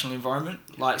professional environment.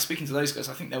 Like, speaking to those guys,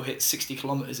 I think they'll hit 60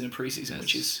 kilometres in a pre-season,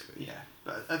 which is... Yeah,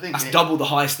 but I think That's double the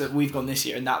highest that we've gone this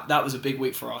year, and that was a big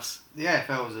week for us. the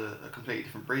AFL is a completely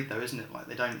different breed, though, isn't it? Like,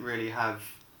 they don't really have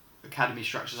academy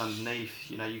structures underneath.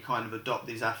 You know, you kind of adopt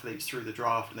these athletes through the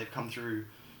draft, and they've come through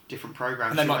different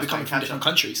programs. And they You might almost be coming don't from catch different up.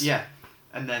 countries. Yeah,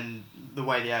 and then the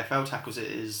way the AFL tackles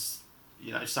it is,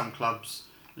 you know, some clubs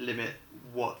limit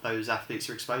what those athletes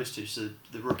are exposed to. So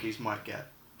the rookies might get,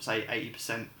 say,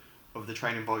 80% of the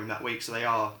training volume that week, so they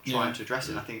are trying to address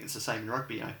it. And I think it's the same in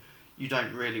rugby. You know, you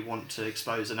don't really want to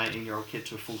expose an 18-year-old kid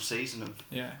to a full season of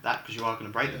that, because you are going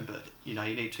to break them. But you know,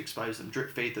 you need to expose them,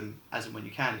 drip feed them as and when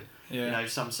you can. Yeah. You know,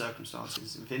 some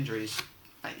circumstances with injuries,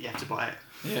 you have to buy it.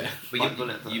 Yeah.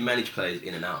 But you manage players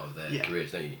in and out of their Yeah.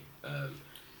 careers, don't you?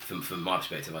 from my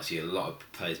perspective, I see a lot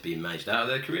of players being managed out of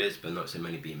their careers, but not so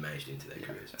many being managed into their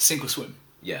careers. Sink or swim.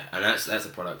 Yeah, and that's a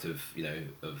product of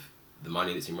of the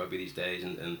money that's in rugby these days,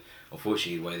 and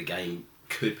unfortunately the way the game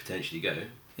could potentially go.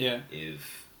 Yeah.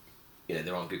 If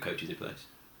there aren't good coaches in place.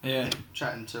 Yeah.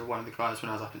 Chatting to one of the guys when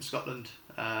I was up in Scotland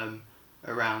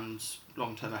around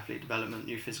long-term athlete development,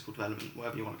 new physical development,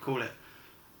 whatever you want to call it,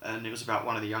 and it was about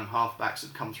one of the young halfbacks that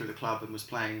had come through the club and was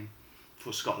playing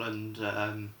for Scotland,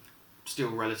 still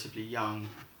relatively young,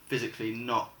 physically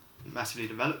not massively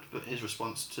developed, but his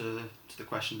response to the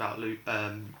question about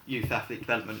youth athlete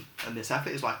development and this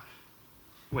athlete is like,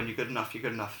 when you're good enough, you're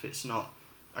good enough. It's not,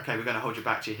 okay, we're going to hold you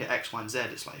back till you hit X, Y and Z.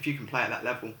 It's like, if you can play at that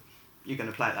level, you're going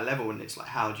to play at that level, and it's like,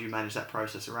 how do you manage that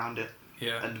process around it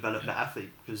and develop that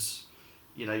athlete? Because,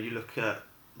 you look at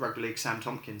rugby league, Sam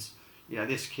Tompkins,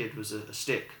 this kid was a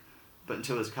stick, but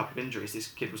until there's a couple of injuries, this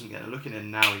kid wasn't getting a look in, and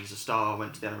now he's a star,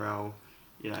 went to the NRL,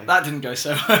 That didn't go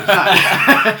so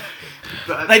well.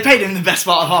 But, they paid him the best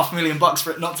part of $500,000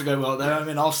 for it not to go well there. I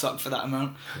mean, I'll suck for that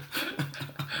amount.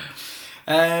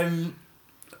 Go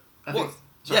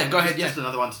ahead. Just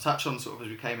another one to touch on, sort of as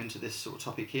we came into this sort of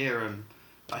topic here.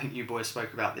 I think you boys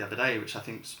spoke about the other day, which I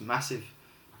think is massive.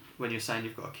 When you're saying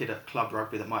you've got a kid at club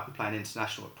rugby that might be playing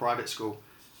international at private school,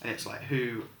 and it's like,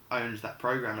 who owns that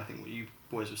program? I think what you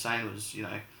boys were saying was,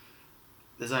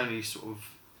 there's only sort of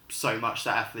so much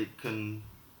that athlete can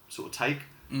sort of take,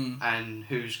 and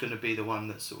who's going to be the one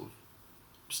that sort of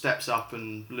steps up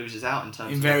and loses out in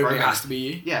terms invariably of the program. has to be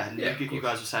you. Yeah, and you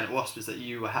guys were saying at Wasp is that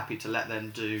you were happy to let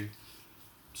them do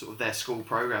sort of their school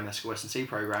program, their school S&C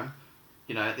program,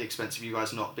 at the expense of you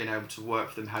guys not being able to work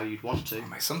for them how you'd want to. Oh,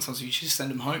 mate, sometimes you just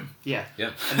send them home. Yeah.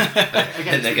 Yeah.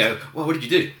 Again, And they go, well, what did you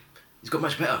do? He's got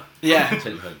much better. Yeah.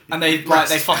 Send him home. And they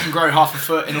fucking grow half a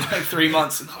foot in like 3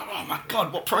 months. And oh my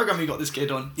god, what program you got this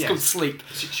kid on? It's called Sleep.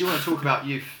 So you want to talk about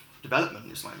youth development?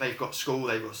 It's like they've got school,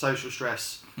 they've got social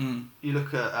stress. You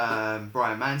look at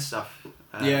Brian Mann's stuff.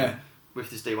 With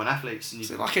his D1 athletes, and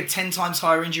so like a 10 times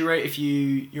higher injury rate if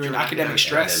you're in academic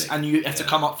stress and you have to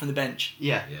come up from the bench.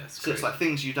 Yeah. So it's like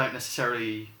things you don't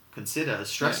necessarily consider as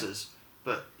stressors,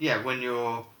 but when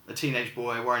you're a teenage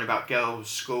boy worrying about girls,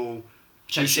 school,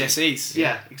 GCSEs.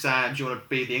 Yeah, exams. You want to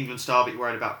be the England star, but you're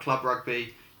worried about club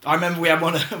rugby. I remember we had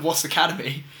one at Wasp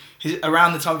Academy.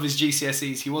 Around the time of his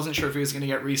GCSEs, he wasn't sure if he was going to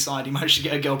get re-signed. He managed to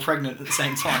get a girl pregnant at the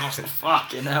same time. I was like,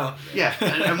 fucking hell. Yeah,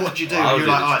 and what do you do? You're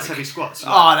like, oh, it's heavy squats.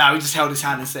 Oh, no, he just held his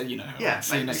hand and said,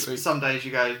 see you next week. Some days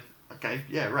you go, okay,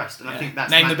 rest. And I think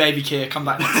that's... Name the baby Kia, come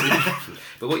back next week.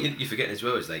 But what you're forgetting as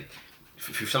well is, like,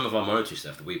 through some of our monitoring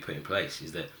stuff that we put in place,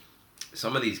 is that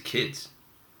some of these kids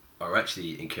are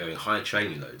actually incurring higher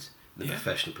training loads than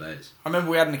professional players. I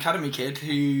remember we had an academy kid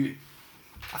who...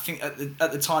 I think at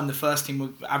the time the first team were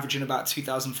averaging about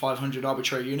 2,500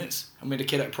 arbitrary units, and we had a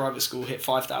kid at a private school hit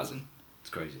 5,000. It's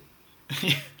crazy.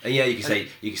 And you can say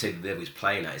the level he's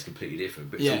playing at is completely different,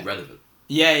 but it's all relevant.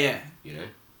 Yeah.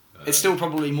 It's still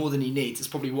probably more than he needs. It's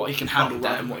probably what he can handle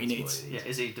rather than what he needs. Yeah,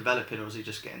 is he developing or is he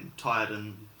just getting tired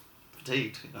and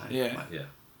fatigued? Yeah.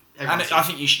 And I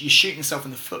think you're shooting yourself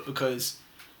in the foot, because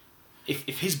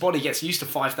if his body gets used to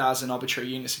 5,000 arbitrary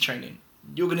units of training,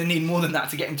 you're going to need more than that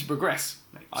to get him to progress.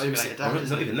 It's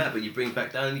not even that, but you bring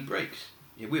back down and he breaks.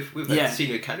 We've had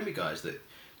senior academy guys that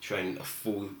train a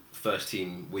full first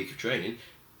team week of training,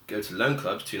 go to loan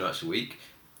clubs 2 nights a week,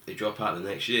 they drop out the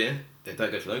next year, they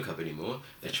don't go to loan club anymore,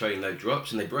 they train low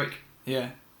drops and they break.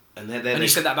 Yeah. And you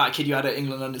said that about a kid you had at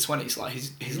England under 20s, like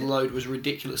his load was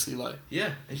ridiculously low.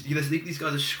 Yeah, these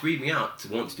guys are screaming out to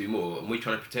want to do more, and we're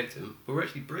trying to protect them, but we're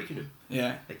actually breaking them.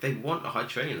 Yeah. Like, they want a high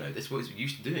training load. That's what he's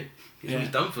used to doing. It's what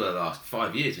he's done for the last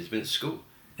 5 years. He's been at school.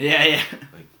 Yeah.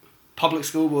 Public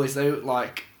school boys, they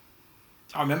like.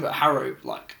 I remember at Harrow,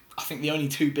 like, I think the only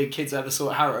 2 big kids I ever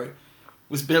saw at Harrow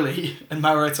was Billy and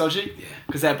Maro Itoje. Yeah.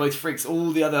 Because they're both freaks.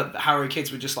 All the other Harrow kids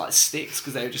were just like sticks,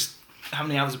 because they were just. How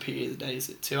many hours of PE a day is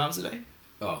it? 2 hours a day?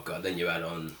 Oh god, then you add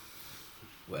on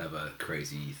whatever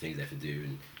crazy things they have to do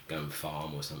and go and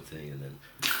farm or something, and then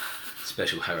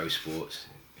special Harrow sports.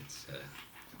 It's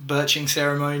birching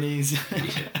ceremonies.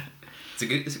 Yeah.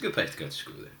 It's a good place to go to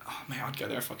school there. Oh man, I'd go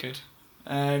there if I could.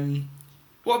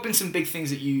 What have been some big things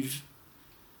that you've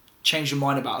changed your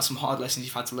mind about, some hard lessons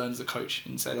you've had to learn as a coach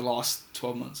in, say, the last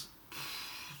 12 months?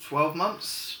 12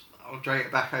 months? I'll drag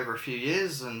it back over a few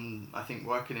years, and I think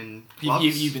working in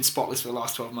clubs... You've been spotless for the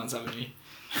last 12 months, haven't you?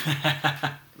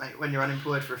 Mate, when you're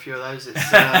unemployed for a few of those, it's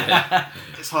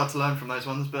it's hard to learn from those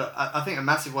ones. But I think a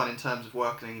massive one in terms of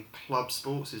working in club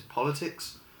sports is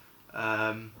politics.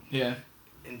 In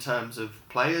terms of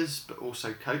players, but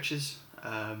also coaches.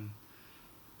 I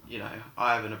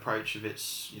have an approach of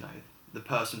it's, the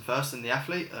person first and the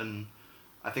athlete, and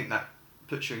I think that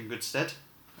puts you in good stead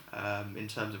in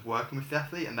terms of working with the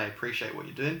athlete, and they appreciate what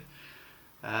you're doing.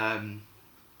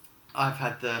 I've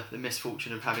had the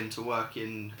misfortune of having to work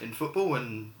in football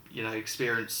and, you know,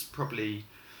 experience probably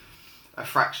a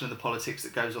fraction of the politics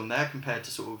that goes on there compared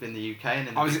to sort of in the UK and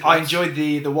in the big I clubs. enjoyed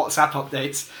the WhatsApp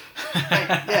updates.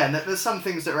 Yeah, and there's some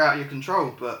things that are out of your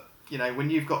control, but, you know, when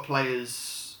you've got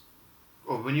players,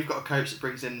 or when you've got a coach that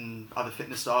brings in other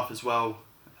fitness staff as well,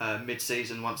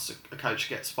 mid-season, once a coach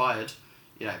gets fired,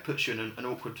 you know, it puts you in an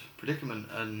awkward predicament,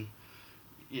 and,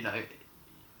 you know,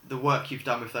 the work you've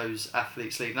done with those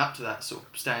athletes leading up to that sort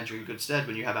of stands you in good stead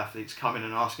when you have athletes come in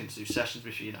and asking to do sessions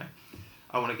with you, you know,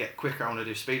 I want to get quicker, I want to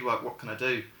do speed work, what can I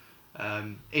do?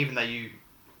 Even though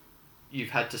you've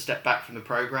had to step back from the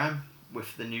program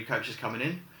with the new coaches coming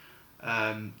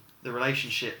in, the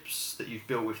relationships that you've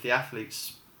built with the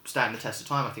athletes stand the test of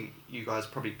time. I think you guys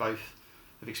probably both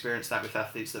have experienced that with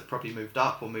athletes that probably moved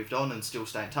up or moved on and still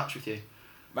stay in touch with you.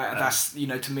 But that's, you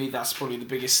know, to me, that's probably the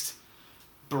biggest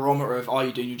barometer of, are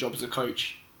you doing your job as a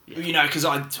coach? Yeah. You know, because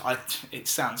it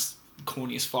sounds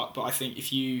corny as fuck, but I think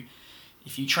if you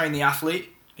train the athlete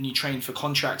and you train for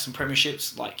contracts and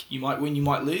premierships, like, you might win, you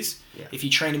might lose. Yeah. If you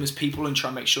train them as people and try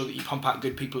and make sure that you pump out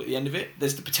good people at the end of it,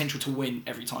 there's the potential to win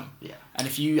every time. Yeah. And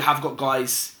if you have got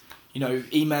guys, you know,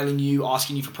 emailing you,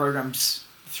 asking you for programs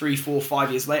 3, 4, 5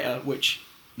 years later, which,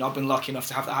 you know, I've been lucky enough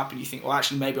to have that happen, you think, well,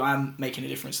 actually, maybe I am making a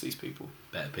difference to these people.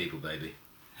 Better people, baby.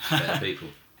 Better people.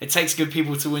 It takes good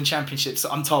people to win championships,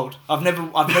 I'm told. I've never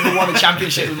won a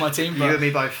championship with my team, but You and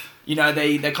me both. you know,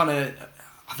 they kind of,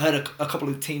 I've heard a couple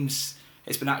of teams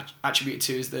it's been attributed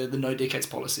to as the no dickheads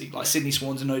policy. Like Sydney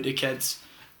Swans are no dickheads,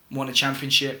 won a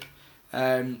championship.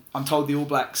 I'm told the All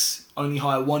Blacks only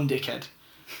hire one dickhead,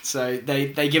 so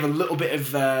they give a little bit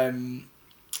of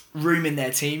room in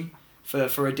their team for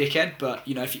a dickhead. But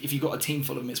you know, if you've got a team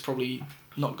full of them, it's probably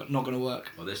not going to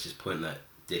work. Well, let's just point that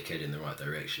dickhead in the right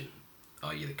direction.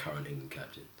 Are you the current England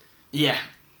captain? Yeah,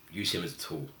 Use him as a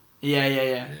tool.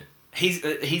 yeah. He's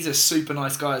a super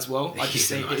nice guy as well. I just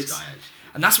He's a think nice it's. guy, actually.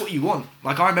 And that's what you want.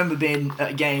 Like, I remember being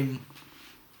at a game,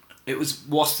 it was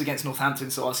Wasps against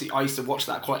Northampton, so I used to watch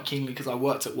that quite keenly because I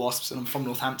worked at Wasps and I'm from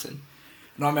Northampton.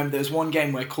 And I remember there was one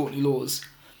game where Courtney Laws,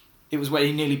 it was where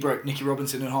he nearly broke Nicky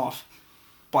Robinson in half.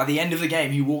 By the end of the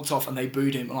game, he walked off and they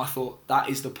booed him, and I thought, that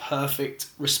is the perfect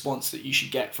response that you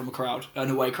should get from a crowd, an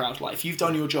away crowd. Like, if you've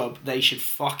done your job, they should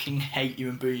fucking hate you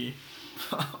and boo you.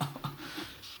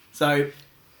 So,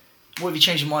 what have you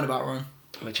changed your mind about, Ryan?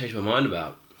 What I changed my mind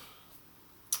about?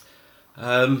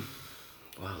 Well,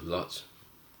 lots.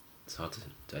 It's hard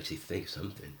to actually think of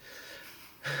something.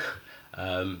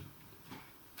 I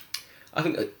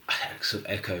think I sort of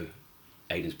echo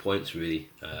Aidan's points, really.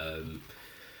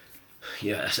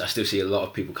 Yeah, I still see a lot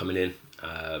of people coming in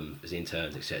as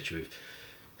interns, etc., with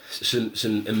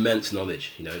some immense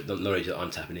knowledge, you know, knowledge that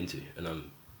I'm tapping into,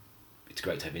 and it's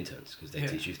great to have interns because they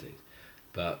teach you things,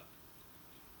 but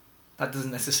That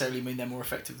doesn't necessarily mean they're more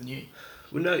effective than you.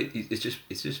 well, no, it's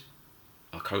just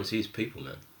our currency is people,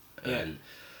 man, and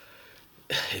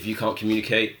if you can't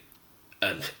communicate,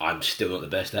 and I'm still not the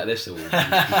best at this, so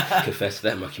I'll confess to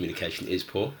that, my communication is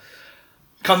poor.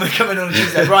 Coming on a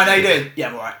Tuesday, Ryan, how you doing? Yeah,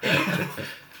 I'm alright.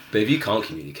 But if you can't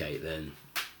communicate, then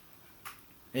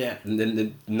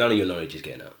then none of your knowledge is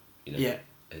getting out. You know, Yeah.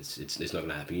 it's not going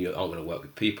to happen. You aren't going to work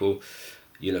with people.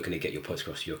 You're not going to get your points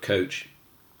across to your coach.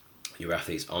 Your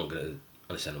athletes aren't going to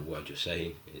understand a word you're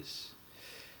saying.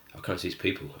 Our currency is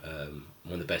people.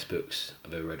 One of the best books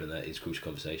I've ever read on that is Crucial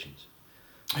Conversations.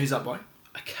 Who's that by?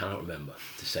 I cannot remember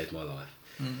to save my life.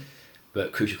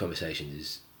 But Crucial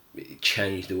Conversations it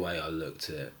changed the way I looked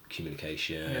at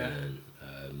communication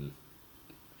and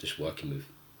just working with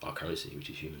our currency, which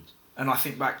is humans. And I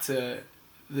think back to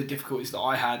the difficulties that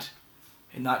I had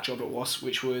in that job at WASP,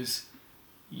 which was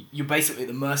you're basically at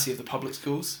the mercy of the public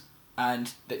schools,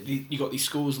 and that you got these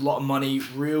schools, a lot of money,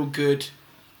 real good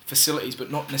facilities,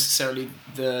 but not necessarily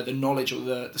the knowledge or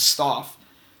the staff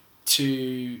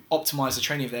to optimise the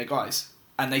training of their guys.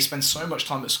 And they spend so much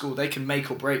time at school, they can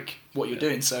make or break what you're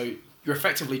doing. So you're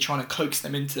effectively trying to coax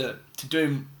them into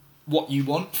doing what you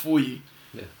want for you.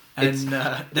 Yeah. And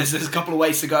there's a couple of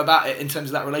ways to go about it in terms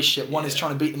of that relationship. One is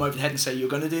trying to beat them over the head and say, you're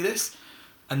going to do this.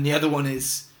 And the other one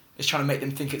is trying to make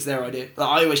them think it's their idea. Like,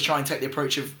 I always try and take the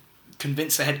approach of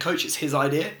convince the head coach it's his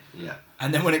idea. Yeah.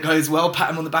 And then when it goes well, pat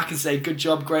him on the back and say, good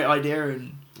job, great idea.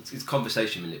 And It's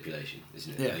conversation manipulation,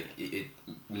 isn't it? Yeah.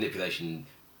 Like manipulation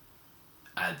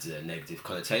adds a negative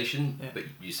connotation, but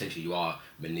you are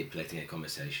manipulating a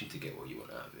conversation to get what you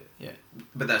want out of it. Yeah.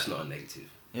 But that's not a negative.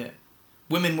 Yeah.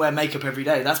 Women wear makeup every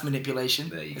day. That's manipulation.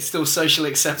 There you It's go. still socially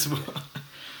acceptable.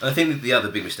 I think that the other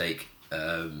big mistake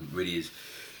really is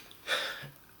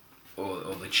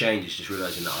or the change is just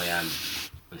realising that I am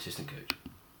an assistant coach.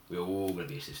 We're all going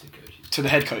to be assistant coaches. To the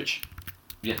head coach.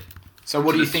 Yeah. So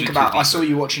what do you think To about? the I saw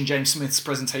you watching James Smith's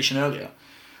presentation earlier.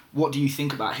 What do you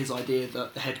think about his idea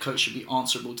that the head coach should be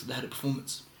answerable to the head of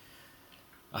performance?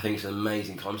 I think it's an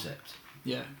amazing concept.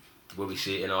 Yeah. Will we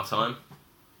see it in our time?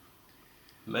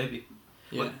 Maybe.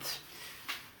 Yeah. But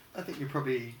I think you're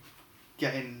probably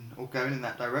getting or going in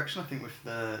that direction. I think with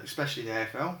especially the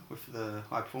AFL, with the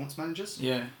high performance managers,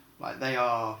 Yeah. like they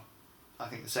are, I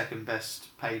think, the second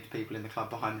best paid people in the club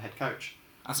behind the head coach.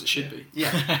 As it should be.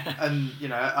 Yeah, and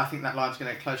I think that line's going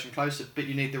to get closer and closer. But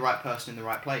you need the right person in the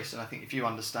right place, and I think if you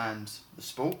understand the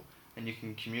sport and you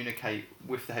can communicate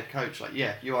with the head coach, like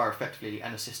you are effectively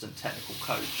an assistant technical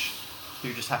coach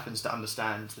who just happens to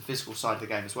understand the physical side of the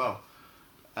game as well.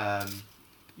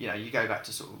 You go back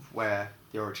to sort of where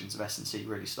the origins of S&C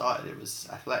really started. It was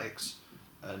athletics,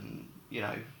 and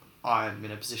I'm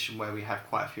in a position where we have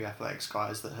quite a few athletics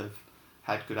guys that have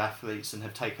had good athletes and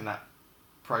have taken that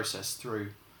process through,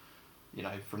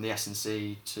 from the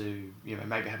S&C to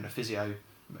maybe having a physio,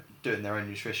 doing their own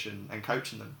nutrition and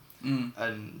coaching them.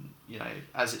 And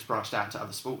as it's branched out to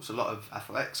other sports, a lot of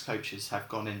athletics coaches have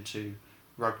gone into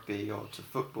rugby or to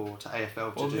football or to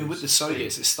AFL. Well, with the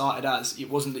Soviets, it started as, it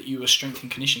wasn't that you were a strength and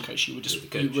conditioning coach, you were just The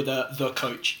coach. you were the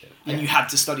coach, Yeah. and you had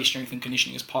to study strength and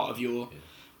conditioning as part of your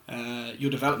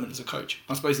development as a coach.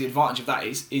 I suppose the advantage of that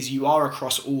is you are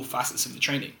across all facets of the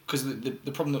training, because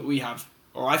the problem that we have,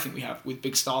 or I think we have with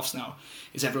big staffs now,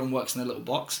 is everyone works in a little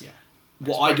box. Yeah.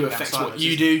 What It's I do broken down affects silos, what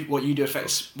you do, what you do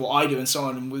affects what I do, and so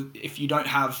on. And if you don't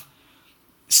have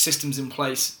systems in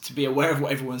place to be aware of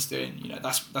what everyone's doing,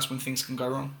 that's when things can go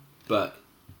wrong. But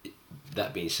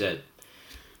that being said,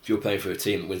 if you're playing for a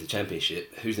team that wins the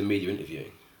championship, who's the media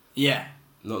interviewing? Yeah.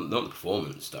 Not the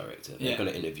performance director. They're going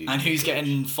to interview. And who's the coach.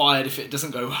 getting fired if it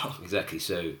doesn't go well? Exactly.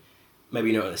 So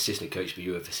maybe you're not an assistant coach, but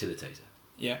you're a facilitator.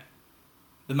 Yeah.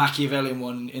 The Machiavellian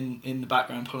one in the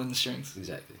background pulling the strings.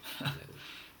 Exactly.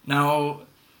 Now,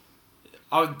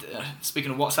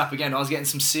 speaking of WhatsApp again, I was getting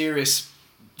some serious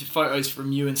photos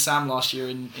from you and Sam last year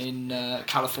in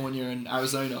California and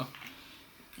Arizona.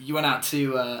 You went out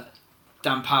to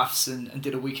Dan Path's and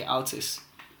did a week at Altis.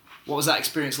 What was that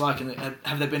experience like, and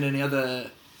have there been any other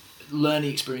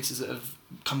learning experiences that have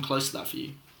come close to that for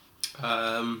you?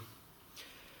 I've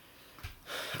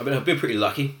been pretty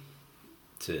lucky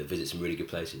to visit some really good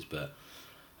places, but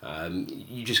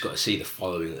you just got to see the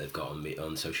following that they've got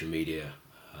on social media,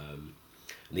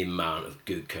 the amount of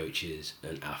good coaches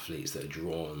and athletes that are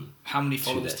drawn. How many to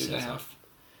followers their do they setup. have?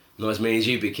 Not as many as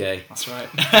you, BK. That's right.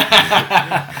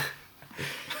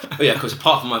 But yeah, of course,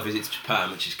 apart from my visit to Japan,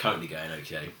 which is currently going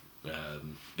okay.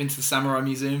 Been to the Samurai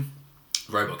Museum?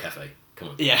 Robot Cafe, come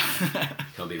on. Yeah.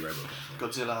 Can't be Robot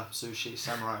Cafe. Godzilla, sushi,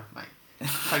 samurai, mate.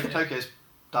 Tokyo's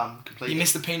done completely. You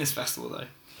missed the Penis Festival though.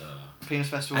 Penis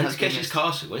Festival. And has been Takeshi's missed.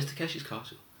 Castle. Where's Takeshi's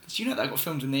Castle? Did you know that got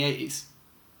filmed in the 80s?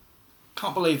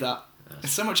 Can't believe that.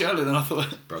 It's so much earlier than I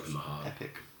thought. Broken my heart.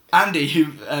 Epic. Andy,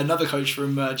 who another coach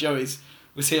from Joey's,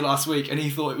 was here last week, and he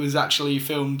thought it was actually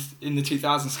filmed in the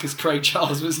 2000s because Craig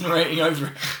Charles was narrating over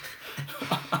it.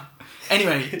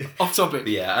 Anyway, off topic.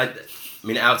 But yeah, I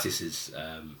mean, Altis is.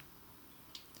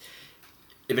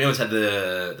 If anyone's had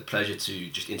the pleasure to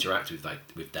just interact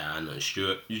with Dan and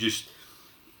Stuart,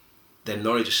 their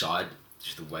knowledge aside,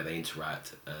 just the way they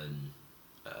interact and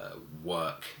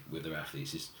work with their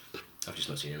athletes I've just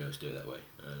not seen anyone else do it that way.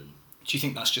 Do you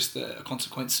think that's just a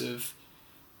consequence of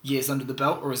years under the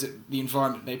belt, or is it the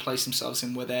environment they place themselves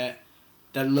in where they're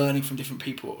learning from different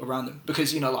people around them?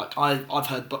 Because I've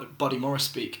heard Buddy Morris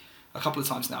speak a couple of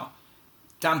times now.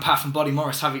 Dan Path and Buddy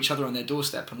Morris have each other on their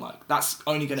doorstep, and that's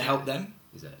only going to help them.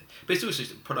 Exactly. But it's also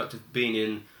just a product of being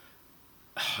in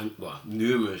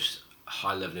numerous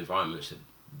high level environments that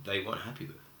they weren't happy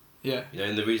with. Yeah.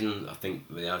 And the reason I think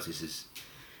the Altis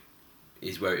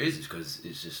is where it is because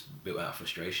it's just built out of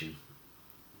frustration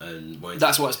and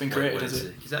that's why it's been created, is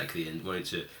it? Exactly, and wanting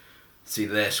to see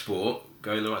their sport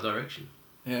go in the right direction.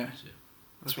 Yeah. So,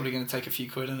 That's probably going to take a few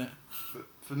quid, isn't it?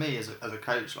 For me, as a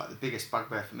coach, the biggest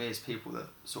bugbear for me is people that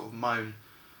sort of moan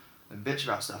and bitch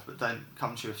about stuff but don't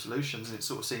come to you with solutions, and it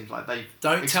sort of seems like they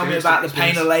don't tell me about the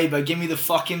pain of labour. Give me the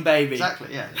fucking baby.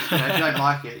 Exactly. Yeah. If you don't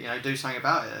like it, do something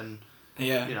about it, and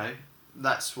yeah.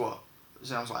 That's what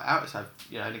sounds like Altis have.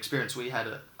 An experience we had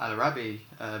at Al Arabi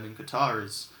in Qatar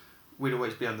is we'd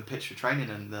always be on the pitch for training,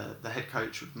 and the head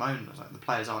coach would moan. I was like, the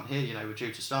players aren't here. We're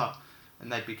due to start, and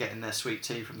they'd be getting their sweet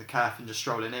tea from the calf and just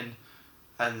strolling in,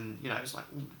 and it's like,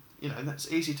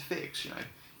 that's easy to fix.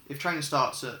 If training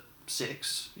starts at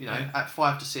 6, at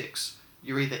 5 to 6,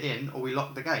 you're either in or we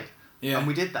lock the gate. Yeah. And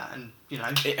we did that, and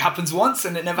It happens once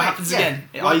and it never happens again.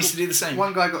 I used to do the same.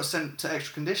 One guy got sent to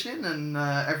extra conditioning, and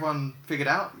everyone figured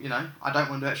out, I don't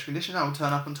want to do extra conditioning, I will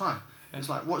turn up on time. Yeah. It's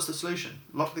like, what's the solution?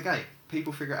 Lock the gate.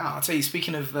 People figure it out. I'll tell you,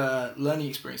 speaking of learning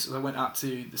experiences, I went out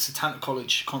to the Satanta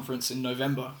College conference in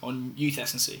November on youth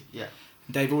S&C. Yeah.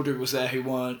 Dave Aldred was there, who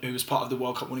was part of the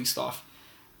World Cup winning staff.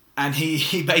 And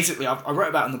he basically, I wrote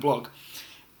about it in the blog,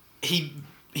 he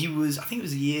was, I think it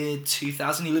was the year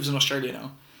 2000, he lives in Australia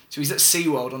now. So he's at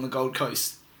SeaWorld on the Gold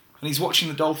Coast, and he's watching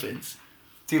the dolphins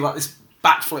do like this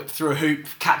backflip through a hoop,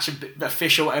 catch a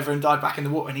fish or whatever, and dive back in the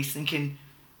water. And he's thinking,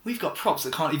 we've got props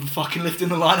that can't even fucking lift in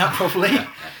the line out properly.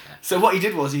 So what he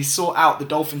did was he sought out the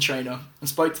dolphin trainer and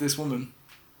spoke to this woman,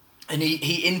 and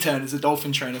he interned as a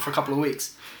dolphin trainer for a couple of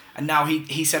weeks. And now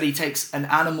he said he takes an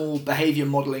animal behaviour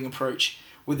modelling approach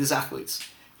with his athletes.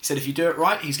 He said if you do it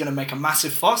right, he's going to make a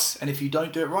massive fuss, and if you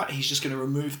don't do it right, he's just going to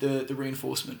remove the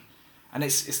reinforcement. And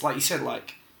it's like you said,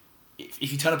 like,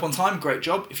 if you turn up on time, great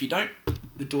job. If you don't,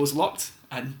 the door's locked,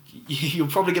 and you're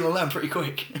probably going to learn pretty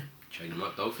quick. Train them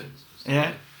like dolphins.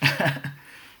 Yeah.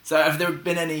 So have there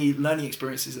been any learning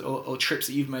experiences or trips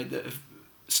that you've made that have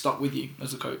stuck with you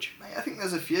as a coach? Mate, I think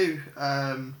there's a few.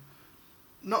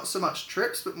 Not so much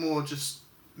trips, but more just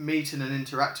meeting and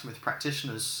interacting with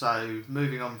practitioners. So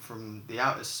moving on from the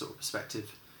outer sort of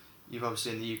perspective, you've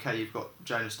obviously in the UK, you've got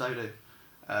Jonas Dodo.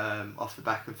 Off the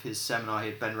back of his seminar, he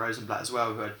had Ben Rosenblatt as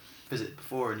well, who I'd visited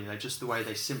before, and just the way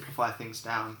they simplify things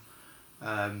down.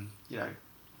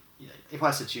 If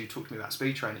I said to you, talk to me about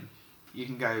speed training, you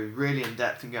can go really in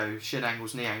depth and go shin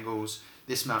angles, knee angles,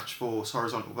 this much force,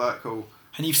 horizontal, vertical.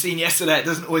 And you've seen yesterday, it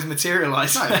doesn't always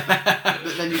materialise. No,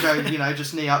 but then you go,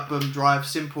 just knee up, boom, drive,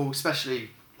 simple, especially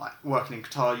like working in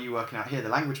Qatar, you working out here, the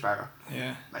language barrier.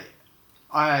 Yeah. Mate,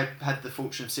 I had the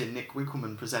fortune of seeing Nick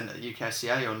Winkelman present at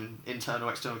UKSCA on internal,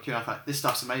 external Q, and I thought, this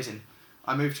stuff's amazing.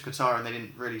 I moved to Qatar and they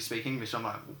didn't really speak English. I'm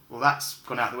like, well, that's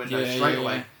gone out the window straight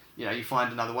away. You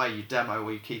find another way, you demo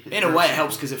or you keep it. In a way, it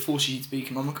helps because it forces you to be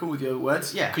economical with your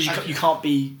words. Yeah. Because you can't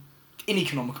be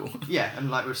ineconomical. Yeah,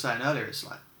 and like we were saying earlier, it's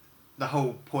like the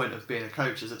whole point of being a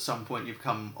coach is at some point you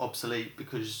become obsolete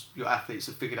because your athletes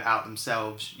have figured it out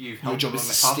themselves. You've helped your job them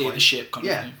is along to the pathway. steer the ship, kind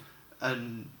of thing.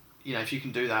 And if you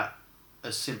can do that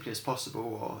as simply as possible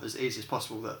or as easy as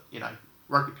possible, that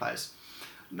rugby players,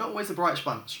 not always the brightest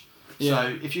bunch. Yeah.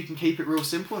 So if you can keep it real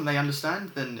simple and they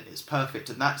understand, then it's perfect,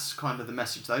 and that's kind of the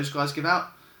message those guys give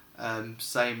out.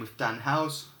 Same with Dan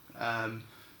Howes.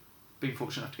 Been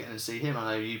fortunate enough to get in and see him.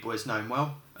 I know you boys know him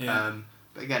well. Yeah.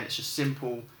 But again, it's just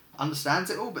simple, understands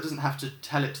it all, but doesn't have to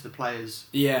tell it to the players.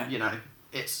 Yeah.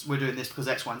 We're doing this because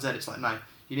X, Y, and Z. It's like, no,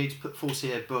 you need to put force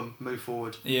here, boom, move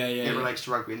forward. It relates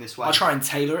to rugby in this way. I try and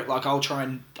tailor it. Like I'll try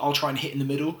and hit in the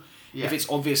middle. Yeah. If it's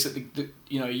obvious that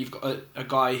you've got a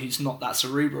guy who's not that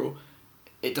cerebral,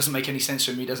 it doesn't make any sense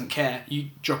to him. He doesn't care. You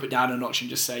drop it down a notch and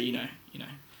just say,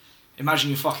 imagine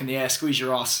you're fucking the air, squeeze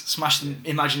your ass, smash the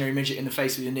imaginary midget in the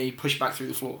face with your knee, push back through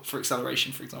the floor for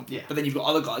acceleration, for example. Yeah. But then you've got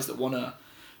other guys that want to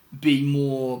be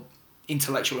more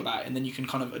intellectual about it, and then you can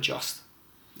kind of adjust.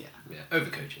 Yeah. Yeah.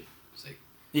 Overcoaching. It's like,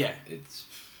 yeah.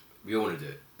 We all want to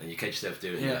do it, and you catch yourself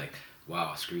doing it. And you're like,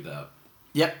 wow, I screwed that up.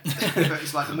 Yep. But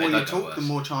it's like the more you talk, the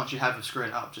more chance you have of screwing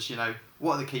it up. Just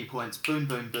what are the key points? Boom,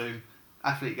 boom, boom.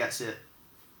 Athlete gets it.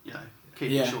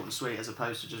 Keep it short and sweet as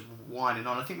opposed to just whining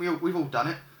on. I think we've all done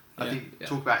it. I think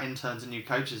talk about interns and new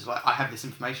coaches. Like, I have this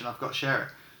information, I've got to share it.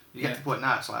 You get to the point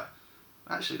now, it's like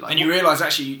actually like. And you realise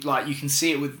actually, like, you can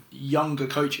see it with younger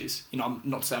coaches. I'm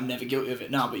not to say I'm never guilty of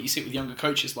it now, but you see it with younger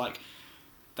coaches. Like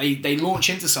they launch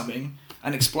into something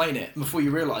and explain it, and before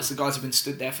you realise, the guys have been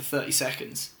stood there for 30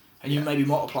 seconds. And you maybe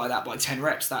multiply that by 10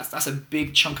 reps. That's a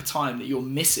big chunk of time that you're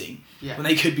missing when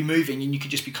they could be moving, and you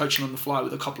could just be coaching on the fly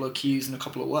with a couple of cues and a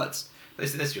couple of words.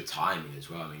 That's your timing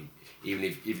as well. I mean, even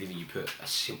if you put a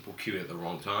simple cue at the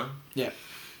wrong time,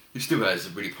 you still has a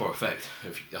really poor effect.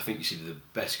 I think you see the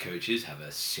best coaches have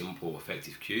a simple,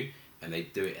 effective cue, and they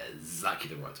do it at exactly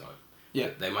the right time. Yeah.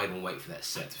 They might even wait for that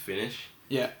set to finish.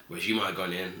 Yeah. Whereas you might have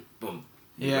gone in, boom,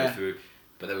 go through,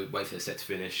 but they would wait for the set to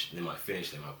finish. They might finish.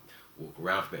 They might walk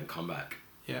around for a bit and come back.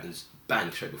 Yeah. And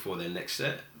bang, straight before their next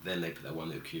set, then they put that one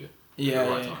little cue at the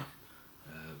right time.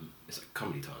 It's like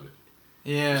comedy timing.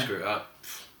 Yeah. You screw it up.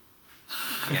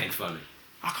 It ain't funny.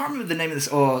 I can't remember the name of this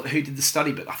or who did the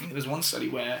study, but I think there was one study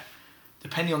where,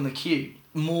 depending on the cue,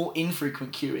 more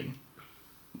infrequent cueing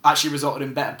actually resulted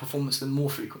in better performance than more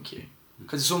frequent cue.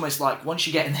 Because it's almost like once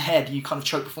you get in the head, you kind of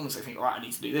choke performance. They think, right, I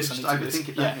need to do this. I need to do this. Overthink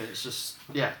it, don't you? It's just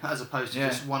as opposed to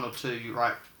just one or two.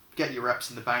 Right, get your reps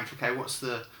in the bank. Okay, what's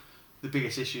the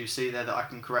biggest issue you see there that I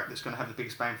can correct that's going to have the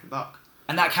biggest bang for the buck?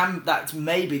 And that's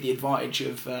maybe the advantage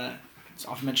of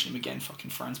I've mentioned him again,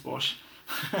 fucking Franz Bosch.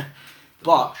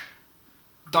 But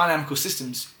dynamical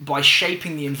systems, by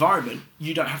shaping the environment,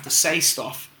 you don't have to say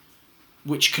stuff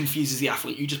which confuses the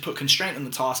athlete. You just put constraint on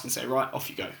the task and say, right, off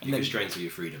you go. And you constraint to your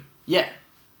freedom. Yeah,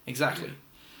 exactly.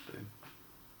 Yeah.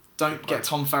 Don't get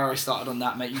Tom Farrow started on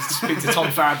that, mate. You speak to Tom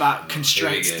Farrow about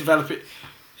constraints, develop it.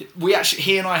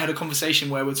 He and I had a conversation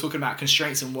where we're talking about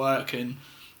constraints and work, and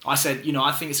I said,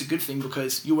 I think it's a good thing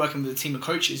because you're working with a team of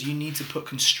coaches. You need to put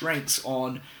constraints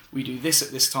on, we do this at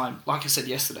this time. Like I said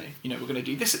yesterday, we're going to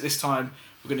do this at this time.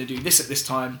 We're going to do this at this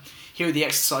time. Here are the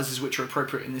exercises which are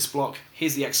appropriate in this block.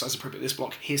 Here's the exercise appropriate in this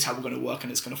block. Here's how we're going to work,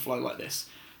 and it's going to flow like this.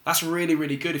 That's really,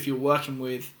 really good if you're working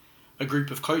with a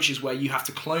group of coaches where you have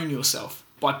to clone yourself.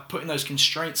 By putting those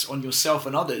constraints on yourself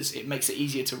and others, it makes it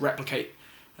easier to replicate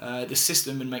the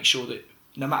system and make sure that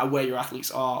no matter where your athletes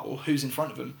are or who's in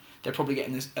front of them, they're probably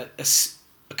getting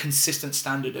a consistent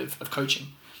standard of coaching.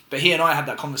 But he and I had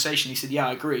that conversation. He said, yeah,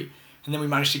 I agree. And then we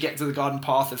managed to get to the garden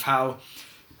path of how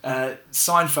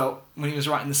Seinfeld, when he was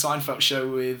writing the Seinfeld show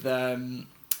with,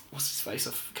 what's his face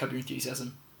off Curb Your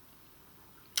Enthusiasm?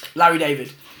 Larry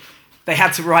David. They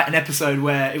had to write an episode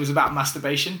where it was about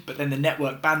masturbation, but then the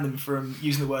network banned them from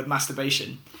using the word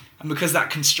masturbation. And because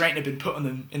that constraint had been put on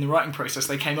them in the writing process,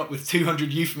 they came up with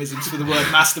 200 euphemisms for the word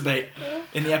masturbate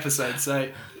in the episode. So,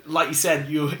 like you said,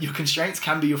 your constraints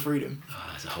can be your freedom. Oh,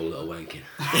 that's a whole lot of wanking.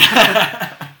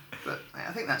 But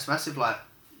I think that's massive. Like,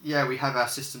 yeah, we have our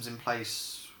systems in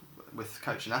place with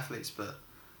coaching athletes, but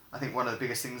I think one of the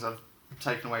biggest things I've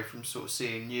taken away from sort of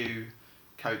seeing you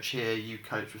coach here, you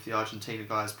coach with the Argentina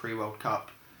guys pre-World Cup,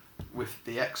 with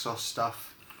the Exos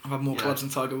stuff. I've had more clubs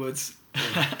than Tiger Woods.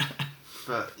 Yeah.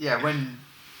 But yeah, when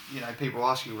people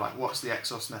ask you like, what's the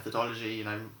Exos methodology?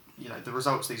 The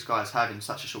results these guys have in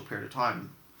such a short period of time,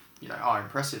 are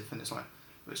impressive, and it's like,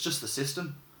 it's just the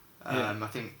system. I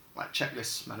think like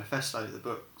Checklist Manifesto, the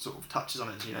book sort of touches on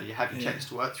it. You have your checklist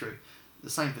to work through. The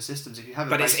same for systems. If you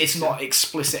have, it's not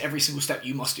explicit. Every single step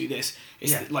you must do this.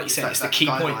 It's like you said. It's the key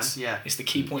points. Yeah, it's the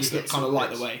key points that kind of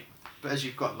light the way. But as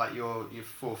you've got like your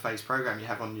 4-phase program you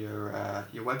have on your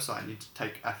website, and you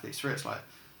take athletes through, it's like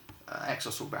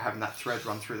Exos talk about having that thread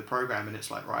run through the program, and it's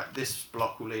like, right, this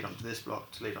block will lead onto this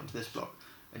block to lead onto this block,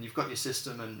 and you've got your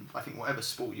system. And I think whatever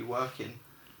sport you work in,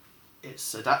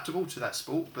 it's adaptable to that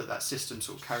sport, but that system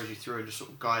sort of carries you through and just sort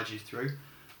of guides you through.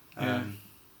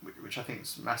 Which I think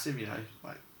is massive,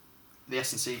 like the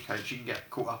S&C coach, you can get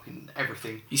caught up in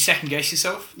everything. You second guess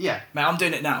yourself? Yeah. Man, I'm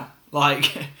doing it now.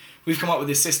 Like, we've come up with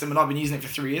this system and I've been using it for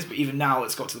 3 years, but even now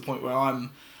it's got to the point where I'm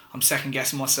second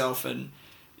guessing myself, and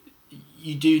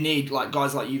you do need like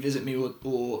guys like you visit me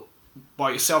or by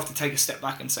yourself to take a step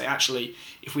back and say, actually,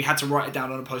 if we had to write it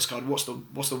down on a postcard, what's the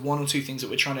 1 or 2 things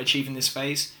that we're trying to achieve in this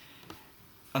phase?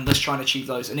 And let's try and achieve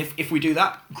those. And if we do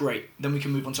that, great. Then we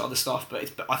can move on to other stuff.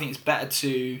 But I think it's better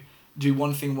to do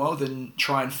one thing well than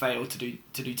try and fail to do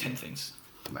 10 things.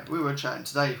 Mate, we were chatting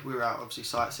today. We were out obviously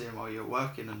sightseeing while you were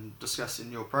working and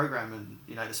discussing your program and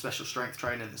the special strength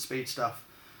training, the speed stuff.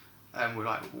 And we're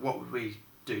like, what would we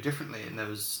do differently? And there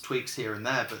was tweaks here and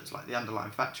there, but it's like the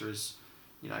underlying factor is,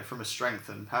 from a strength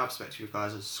and power perspective, you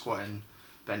guys are squatting,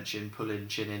 benching, pulling,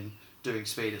 chinning, doing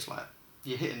speed. It's like,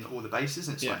 you're hitting all the bases,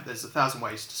 and it's like there's 1,000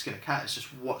 ways to skin a cat. It's just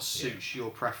what suits your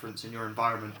preference and your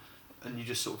environment, and you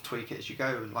just sort of tweak it as you go.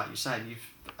 And like you're saying,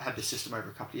 you've had this system over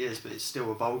a couple of years, but it's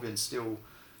still evolving, still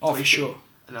tweaking. For sure.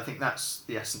 And I think that's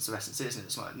the essence of S&C, isn't it?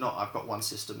 It's like, not I've got one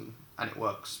system and it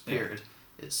works, period.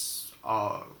 It's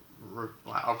I'll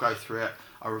go through it,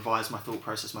 I'll revise my thought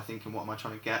process, my thinking, what am I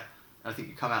trying to get. And I think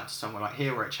you come out to somewhere like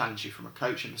here where it challenges you from a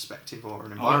coaching perspective or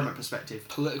an environment perspective.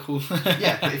 Political.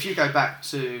 Yeah, but if you go back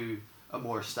to a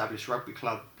more established rugby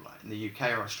club like in the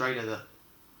UK or Australia that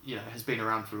has been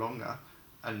around for longer,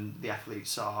 and the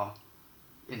athletes are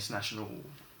international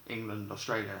England,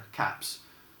 Australia caps,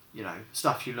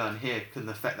 stuff you learn here can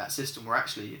affect that system, where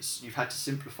actually you've had to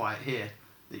simplify it here,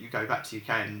 that you go back to UK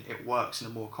and it works in a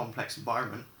more complex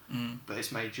environment, but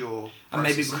it's made your and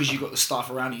maybe because you've got the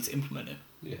staff around you to implement it.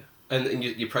 Yeah. And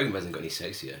your program hasn't got any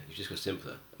sexier. You've just got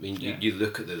simpler. I mean, you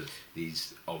look at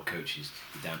these old coaches,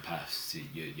 your Dan Paffs,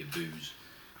 your Boos,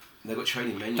 and they've got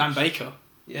training menus. Dan Baker.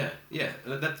 Yeah.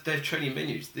 They're training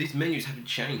menus. These menus haven't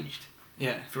changed.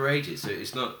 Yeah. For ages. So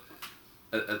it's not.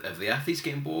 Are the athletes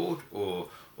getting bored or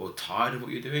tired of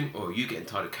what you're doing, or are you getting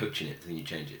tired of coaching it and then you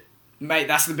change it? Mate,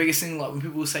 that's the biggest thing. Like when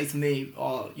people say to me,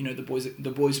 "Oh,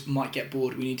 the boys might get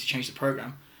bored. We need to change the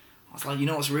program." I was like,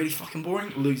 what's really fucking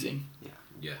boring? Losing.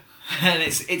 Yeah. And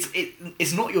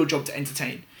it's not your job to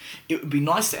entertain. It would be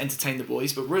nice to entertain the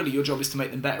boys, but really your job is to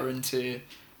make them better and to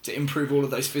improve all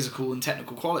of those physical and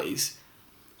technical qualities.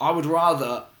 I would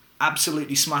rather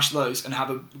absolutely smash those and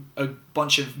have a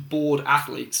bunch of bored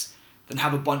athletes than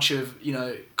have a bunch of,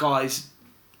 guys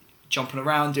jumping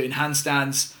around, doing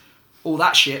handstands, all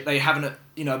that shit. They having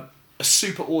a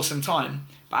super awesome time,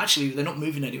 but actually they're not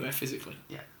moving anywhere physically.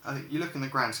 Yeah, I think you look in the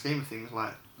grand scheme of things,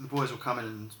 like the boys will come in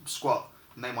and squat,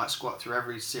 and they might squat through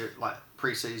every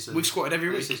pre-season. We've squatted every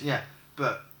week. Yeah,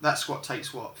 but that squat takes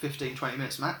 15, 20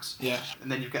 minutes max. Yeah.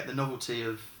 And then you get the novelty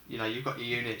of, you've got your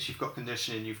units, you've got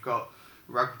conditioning, you've got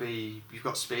rugby, you've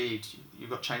got speed, you've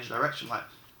got change of direction. Like,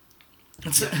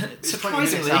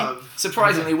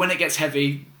 surprisingly, when it gets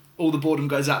heavy, all the boredom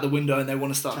goes out the window and they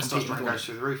want to start competing. Testosterone goes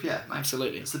through the roof, yeah. Mate.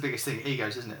 Absolutely. It's the biggest thing,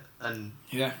 egos, isn't it? And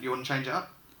yeah, you want to change it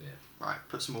up? Yeah. Right,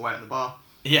 put some more weight on the bar.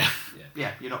 Yeah.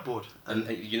 Yeah, you're not bored. And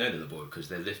you know they're not bored because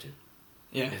they're lifting.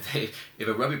 Yeah. If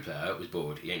a rugby player was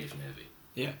bored, he ain't lifting heavy.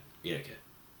 Yeah. You don't care.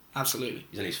 Absolutely.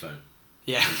 He's on his phone.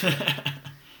 Yeah.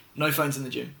 No phones in the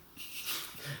gym.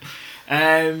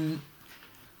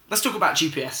 Let's talk about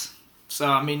GPS. So,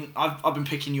 I mean, I've been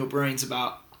picking your brains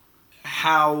about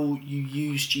how you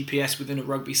use GPS within a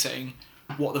rugby setting,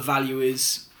 what the value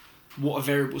is, what are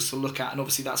variables to look at, and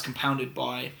obviously that's compounded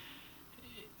by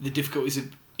the difficulties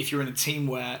of if you're in a team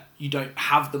where you don't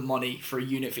have the money for a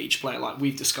unit for each player. Like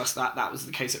we've discussed that was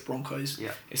the case at Broncos.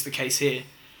 Yeah. It's the case here.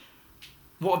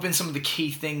 What have been some of the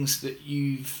key things that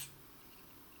you've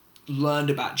learned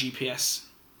about GPS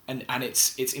and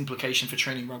its implication for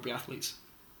training rugby athletes?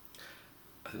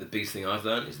 I think the biggest thing I've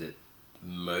learned is that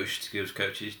most skills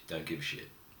coaches don't give a shit.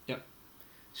 Yep.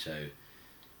 So,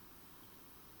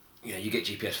 you get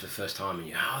GPS for the first time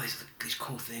and these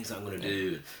cool things that I'm going to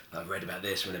do. I've read about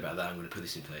this, read about that, I'm going to put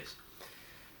this in place.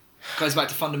 Goes back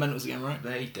to fundamentals again, right?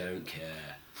 They don't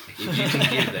care. If you can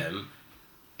give them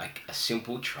like a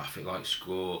simple traffic light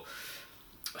score,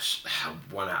 how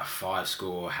 1 out of 5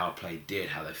 score, how a play did,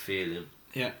 how they're feeling,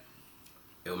 yeah,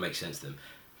 it'll make sense to them.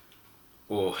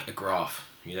 Or a graph,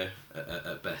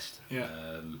 at best. Yeah.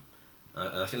 And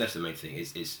I think that's the main thing.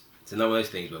 It's another one of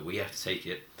those things where we have to take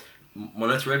it,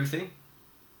 monitor everything,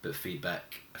 but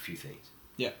feedback a few things.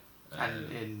 Yeah.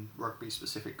 And in rugby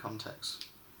specific contexts.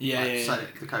 Yeah, so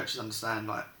the coaches understand,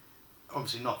 like,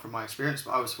 obviously not from my experience,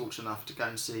 but I was fortunate enough to go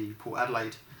and see Port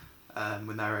Adelaide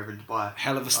when they were over in Dubai.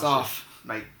 Hell of a staff.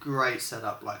 Mate, great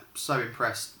setup, like, so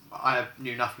impressed. I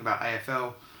knew nothing about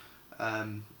AFL.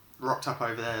 Rocked up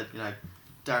over there,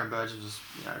 Darren Burgess was,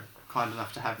 kind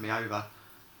enough to have me over.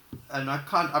 And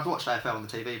I've watched AFL on the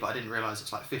TV, but I didn't realise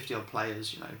it's like 50 odd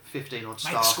players, 15 odd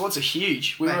staff. Mate, the squads are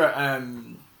huge. We were at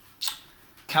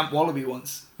Camp Wallaby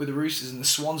once with the Roosters and the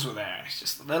Swans were there. It's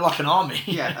just, they're like an army.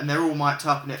 Yeah, and they're all mic'd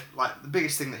up, and the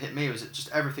biggest thing that hit me was that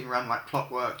just everything ran like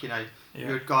clockwork. You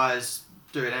had guys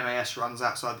doing MAS runs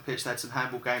outside the pitch. They had some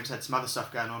handball games, they had some other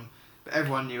stuff going on, but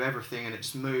everyone knew everything, and it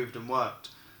just moved and worked.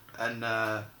 And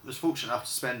was fortunate enough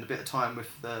to spend a bit of time with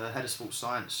the head of sports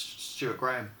science, Stuart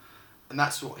Graham, and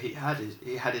that's what he had.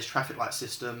 He had his traffic light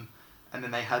system, and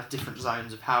then they had different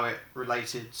zones of how it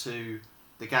related to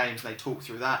the games, and they talked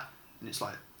through that. And it's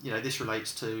like, this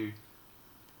relates to,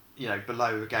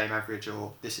 below a game average,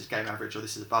 or this is game average, or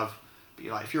this is above. But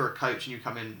if you're a coach and you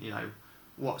come in,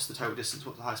 what's the total distance,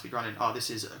 what's the high speed running? Oh,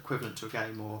 this is equivalent to a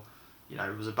game, or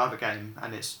it was above a game,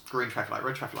 and it's green traffic light,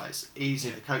 red traffic light. It's easy.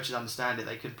 Yeah. The coaches understand it.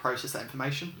 They can process that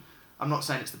information. I'm not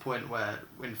saying it's the point where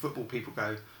when football people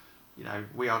go,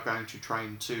 we are going to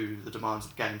train to the demands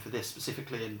of the game for this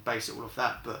specifically and base it all off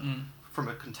that. But from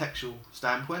a contextual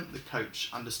standpoint, the coach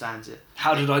understands it.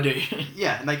 How did I do?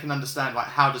 Yeah, and they can understand, like,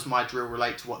 how does my drill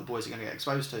relate to what the boys are going to get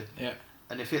exposed to? Yeah.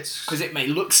 And if it's... Because it may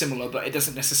look similar, but it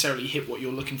doesn't necessarily hit what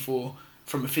you're looking for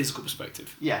from a physical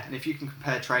perspective. Yeah, and if you can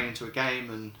compare training to a game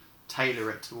and tailor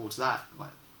it towards that,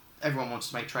 like, everyone wants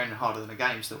to make training harder than a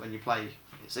game so that when you play,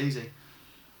 it's easy.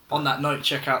 On that note,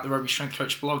 check out the Rugby Strength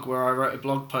Coach blog where I wrote a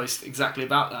blog post exactly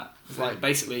about that. It's like,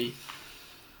 basically,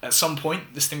 at some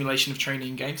point, the stimulation of training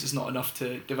in games is not enough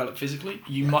to develop physically.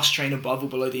 You must train above or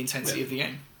below the intensity of the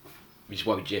game. Which is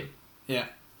why we gym. Yeah.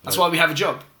 That's why we have a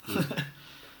job.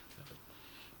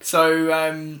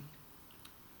 So,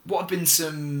 what have been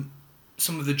some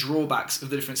of the drawbacks of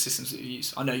the different systems that you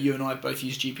use? I know you and I both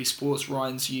use GP Sports.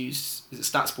 Ryan's used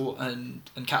StatSport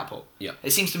and Catapult. Yeah.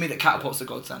 It seems to me that Catapult's the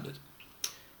gold standard.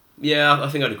 Yeah, I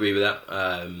think I'd agree with that.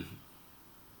 I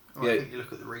think you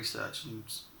look at the research and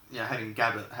having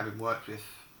Gabbett, having worked with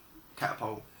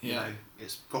Catapult,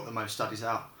 it's got the most studies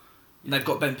out. And they've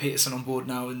got Ben Peterson on board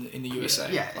now in the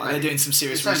USA. Yeah, they're doing some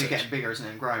serious research. It's only getting bigger, isn't it,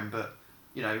 and growing, but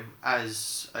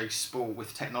as a sport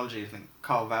with technology, I think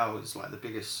Carl Val is like the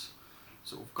biggest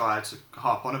sort of guy to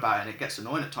harp on about it, and it gets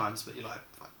annoying at times, but you're like,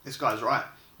 this guy's right.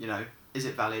 Is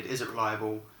it valid? Is it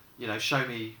reliable? Show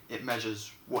me it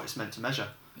measures what it's meant to measure.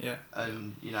 Yeah.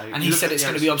 And And he said it's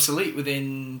going to be obsolete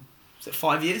within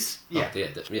 5 years. Yeah. Yeah.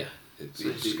 So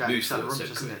it's just going moves to forward so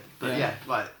isn't quick. it? But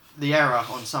like the error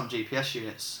on some GPS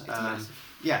units. massive.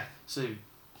 Yeah. So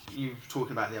you were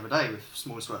talking about the other day with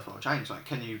smallest worthwhile change. Like,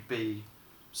 can you be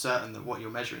certain that what you're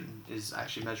measuring is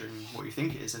actually measuring what you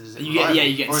think it is, and is it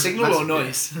You get signal or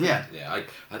noise. Yeah. Yeah,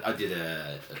 I did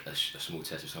a small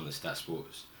test with some of the Stat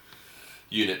Sports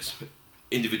units,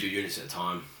 individual units at a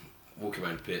time, walking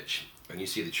around the pitch, and you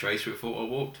see the trace where it thought I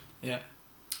walked. Yeah.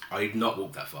 I did not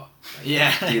walk that far.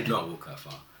 Yeah. I did not walk that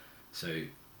far. So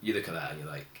you look at that and you're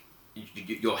like,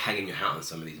 you're hanging your hat on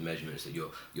some of these measurements that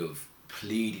you've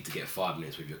pleaded to get 5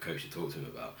 minutes with your coach to talk to him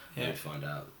about, and you find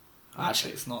out.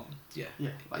 Actually, it's not. Yeah.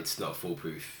 It's not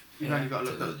foolproof. You've only got to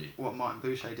look technology. at what Martin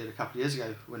Boucher did a couple of years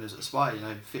ago when he was at Aspire,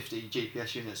 50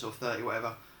 GPS units or 30,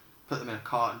 whatever, put them in a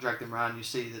cart and drag them around, you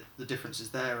see that the difference is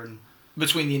there. And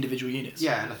Between the individual units.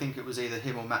 yeah, and I think it was either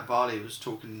him or Matt Varley who was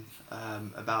talking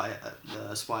about it at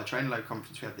the Aspire Training Load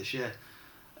conference we had this year.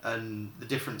 And the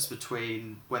difference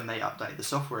between when they update the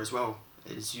software as well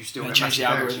is you still They get change the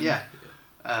massive variance.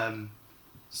 algorithm.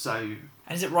 So And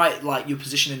is it right, like, your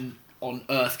positioning on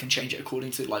Earth can change it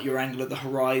according to, like, your angle of the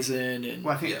horizon? And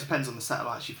well, I think it depends on the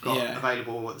satellites you've got Yeah.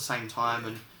 available at the same time.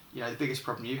 And the biggest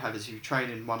problem you have is you train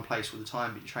in one place all the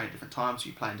time, but you train at different times, so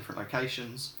you play in different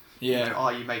locations. Yeah.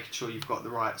 Are you making sure you've got the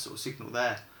right sort of signal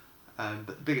there? But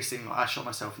the biggest thing I shot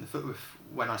myself in the foot with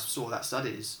when I saw that study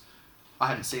is I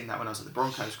hadn't seen that when I was at the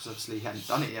Broncos because obviously he hadn't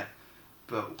done it yet.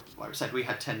 But like I said, we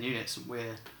had 10 units and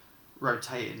we're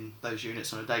rotating those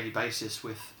units on a daily basis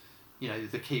with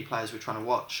the key players we're trying to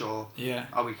watch, or Yeah.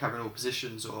 are we covering all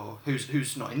positions, or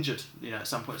who's not injured? At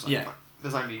some point, it's like, Yeah. fuck,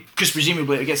 there's only Because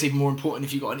presumably it gets even more important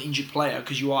if you've got an injured player,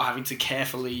 because you are having to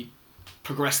carefully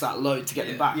progress that load to get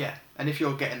them back. yeah. And if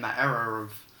you're getting that error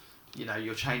of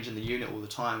you're changing the unit all the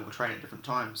time or training at different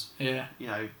times, Yeah.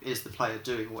 is the player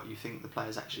doing what you think the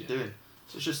player's actually doing?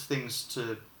 So it's just things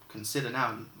to consider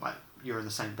now. And like you're in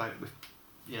the same boat with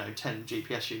 10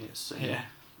 GPS units. And Yeah.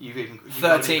 You've even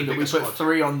 13, but we put squad.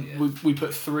 3 on. Yeah. We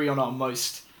put 3 on our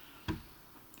most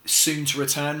soon to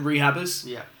return rehabbers.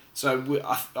 Yeah. So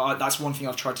that's one thing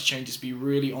I've tried to change, is be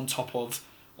really on top of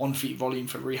on-feet volume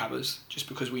for rehabbers, just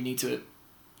because we need to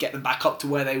get them back up to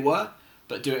where they were,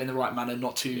 but do it in the right manner,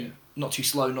 not too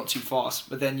slow, not too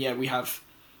fast. But then we have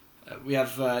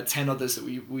 10 others that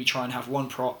we try and have one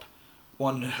prop,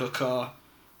 one hooker,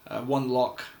 one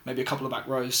lock, maybe a couple of back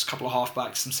rows, a couple of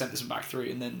halfbacks, some centres and back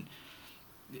 3, and then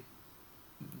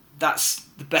that's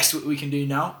the best that we can do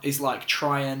now, is like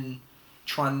try and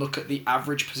look at the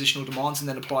average positional demands and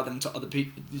then apply them to other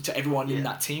people, to everyone in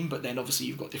that team. But then obviously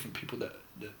you've got different people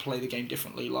that play the game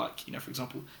differently. Like for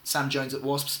example, Sam Jones at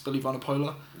Wasps, Billy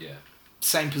Vanapola,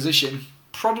 same position,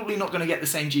 probably not going to get the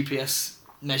same GPS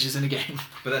measures in a game.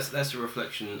 But that's a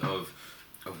reflection of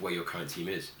where your current team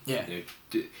is. Yeah.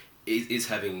 Is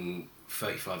having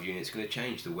 35 units going to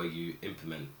change the way you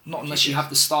implement? Not unless you have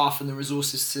the staff and the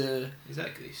resources to.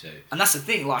 Exactly. So. And that's the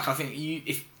thing. Like I think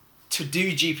if to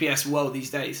do GPS well these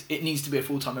days, it needs to be a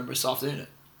full-time member of staff doing it.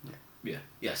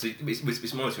 Yeah. So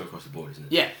it's monitoring across the board, isn't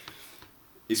it? Yeah.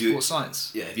 If sports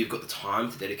science. Yeah. If you've got the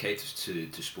time to dedicate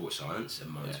to sports science and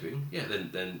monitoring,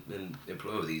 then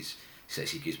employ all these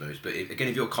sexy gizmos. But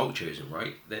if your culture isn't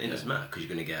right, then it doesn't matter, because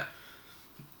you're going to get.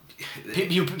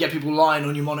 You get people lying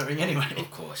on your monitoring anyway. Of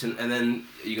course, and then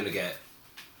you're going to get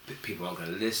people aren't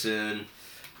going to listen.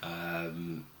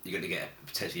 You're going to get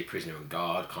potentially a prisoner and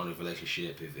guard kind of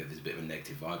relationship if there's a bit of a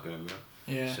negative vibe going around.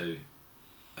 Yeah. So,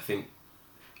 I think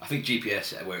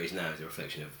GPS where it is now is a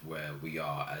reflection of where we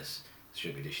are as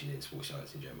strength and conditioning in sports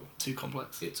science in general. Too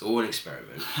complex. It's all an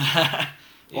experiment.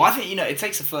 Well, I think it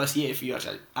takes the first year for you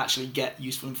to actually get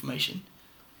useful information.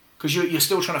 Because you're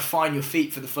still trying to find your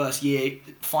feet for the first year,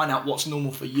 find out what's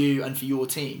normal for you and for your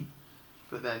team.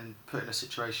 But then put in a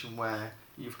situation where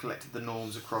you've collected the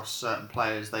norms across certain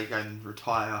players, they go and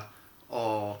retire,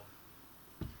 or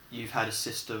you've had a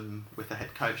system with a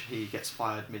head coach, he gets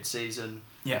fired mid-season,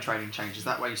 and training changes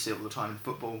that way. You see it all the time in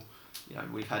football.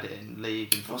 We've had it in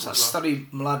league and football. What's that study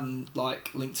Mladen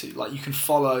linked to? Like, you can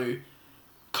follow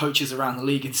coaches around the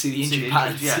league and see the injury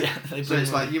patterns. Yeah. So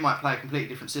it's like you might play a completely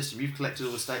different system. You've collected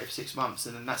all the data for 6 months,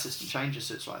 and then that system changes.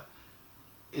 So it's like,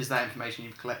 is that information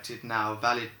you've collected now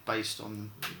valid based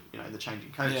on the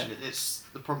changing coach? Yeah. And it's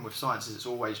the problem with science is it's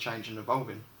always changing and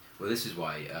evolving. Well, this is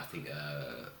why I think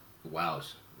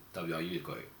WOWS, WRU have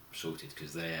got it sorted,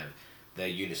 because their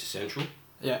units are central.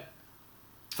 Yeah.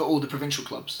 For all the provincial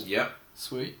clubs. Yep.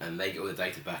 Sweet. And they get all the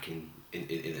data back in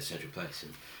a central place,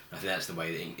 and I think that's the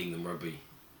way that England rugby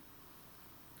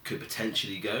could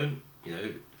potentially go You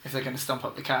know. If they're going to stump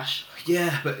up the cash.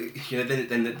 Yeah, but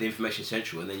then the information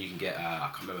central, and then you can get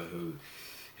I can't remember who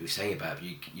was saying about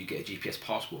it, but you get a GPS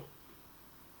passport,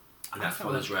 and that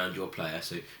follows around your player.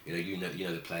 So you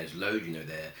know the player's load, you know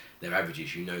their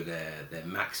averages, you know their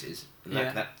maxes, and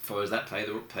that follows that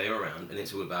player around, and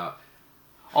it's all about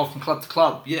from club to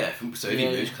club. Yeah, so if he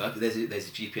moves club, there's a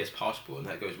GPS passport, and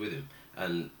that goes with him.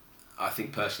 And I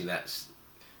think personally that's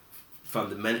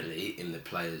fundamentally in the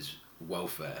player's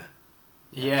welfare.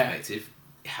 Perspective,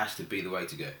 it has to be the way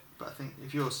to go. But I think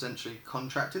if you're centrally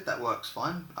contracted, that works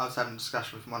fine. I was having a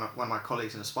discussion with one of my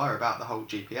colleagues in Aspire about the whole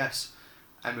GPS,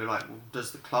 and we were like, well,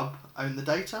 does the club own the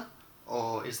data,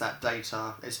 or is that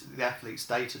data, is the athlete's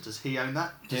data, does he own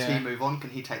that? Does he move on? Can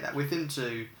he take that with him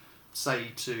to say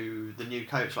to the new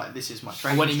coach, like, this is my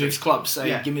training when he moves clubs,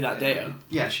 say, give me that data?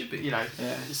 Yeah, it should be.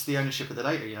 It's the ownership of the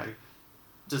data,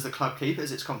 Does the club keep it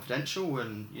as it's confidential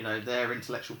and, their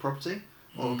intellectual property?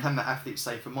 Or can the athlete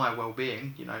say, for my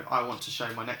well-being, I want to show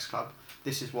my next club,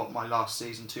 this is what my last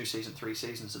season, 2 seasons, 3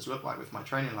 seasons has looked like with my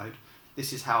training load.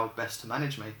 This is how best to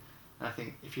manage me. And I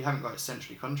think if you haven't got it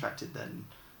centrally contracted, then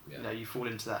you fall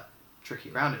into that tricky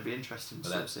ground. It'd be interesting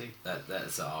to see.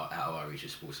 That's out of our reach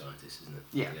as sports scientists, isn't it?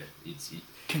 Yeah.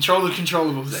 Control the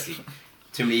controllables. Exactly.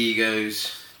 Too many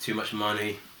egos, too much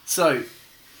money. So,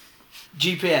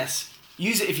 GPS.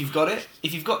 Use it if you've got it.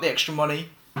 If you've got the extra money,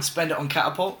 spend it on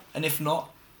Catapult, and if not,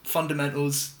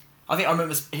 fundamentals. I think I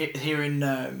remember hearing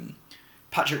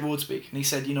Patrick Ward speak, and he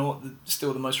said, you know what,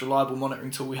 still the most reliable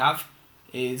monitoring tool we have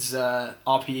is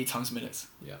RPE times minutes.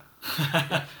 Yeah.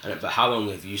 But how long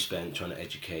have you spent trying to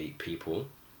educate people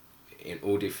in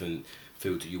all different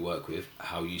fields that you work with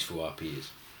how useful RPE is?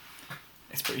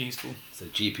 It's pretty useful. So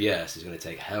GPS is going to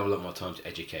take a hell of a lot more time to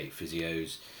educate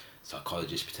physios,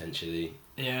 psychologists potentially,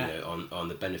 on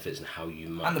the benefits and how you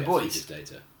might get this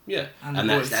data. Yeah, and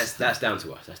that's down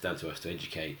to us. That's down to us to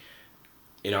educate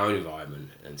in our own environment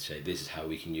and say this is how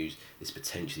we can use this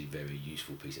potentially very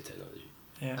useful piece of technology.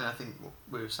 Yeah. And I think what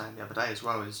we were saying the other day as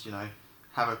well is,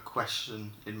 have a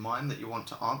question in mind that you want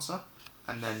to answer,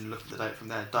 and then look at the data from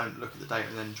there. Don't look at the data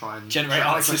and then try and generate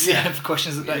answers for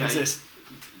questions that don't exist.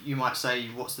 You might say,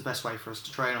 what's the best way for us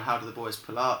to train, or how do the boys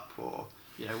pull up, or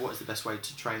what is the best way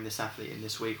to train this athlete in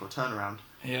this week or turnaround?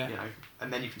 Yeah.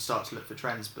 And then you can start to look for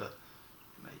trends, but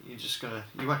you're just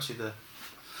you won't see the.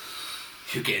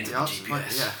 You get into the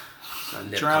GPS.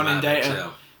 Yeah. Drown in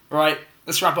data. Right,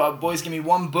 let's wrap it up, boys. Give me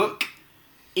one book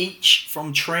each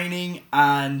from training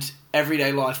and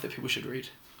everyday life that people should read.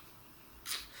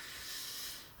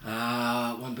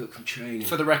 One book from training.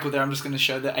 For the record there, I'm just going to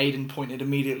show that Aidan pointed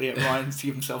immediately at Ryan to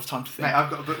give himself time to think. Mate, I've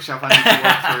got a bookshelf I need to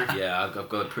work through. Yeah, I've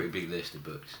got a pretty big list of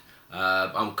books.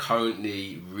 I'm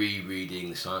currently rereading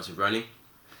The Science of Running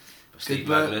by Steve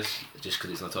Magnus, just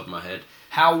because it's on top of my head.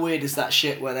 How weird is that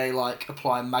shit where they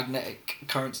apply magnetic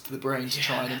currents to the brain to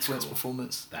try and influence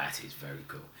performance? That is very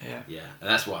cool. Yeah. Yeah, and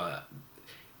that's why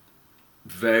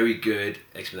very good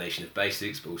explanation of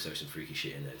basics, but also some freaky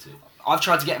shit in there too. I've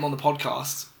tried to get him on the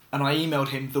podcast, and I emailed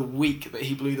him the week that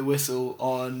he blew the whistle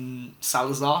on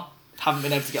Salazar. Haven't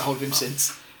been able to get hold of him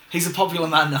since. He's a popular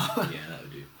man now. Yeah, that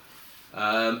would do.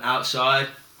 Outside.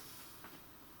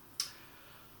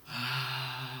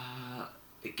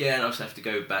 Again, I'll just have to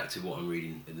go back to what I'm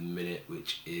reading in the minute,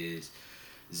 which is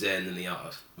Zen and the Art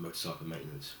of Motorcycle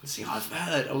Maintenance. See, I've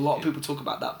heard a lot of people talk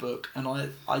about that book, and I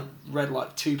read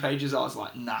 2 pages. I was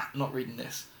like, nah, not reading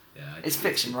this. Yeah, it's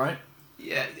fiction, right?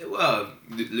 Yeah, well,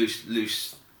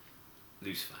 loose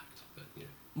fact,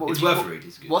 but it's worth reading.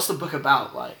 It's good. What's the book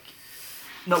about? Wait.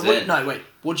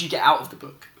 What did you get out of the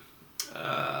book?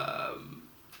 I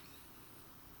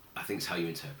think it's how you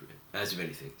interpret it. As with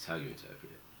anything, it's how you interpret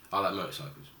it. I like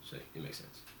motorcycles, so it makes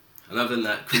sense. And other than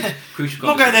that, crucial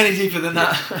not going any deeper than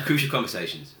that. Crucial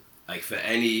conversations. For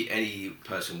any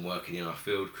person working in our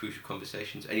field, crucial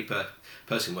conversations. Any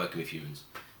person working with humans,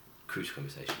 crucial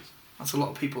conversations. That's a lot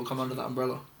of people come under that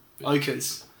umbrella.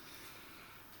 Okers.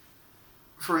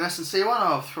 For an S&C one,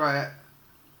 I'll throw it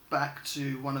back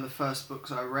to one of the first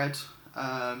books I read,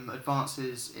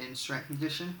 Advances in Strength and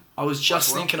Conditioning. I was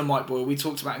just thinking of Mike Boyle. We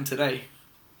talked about him today.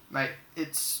 Mate,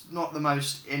 it's not the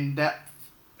most in-depth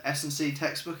S&C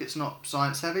textbook. It's not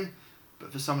science heavy,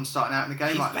 but for someone starting out in the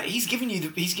game, he's giving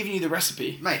you the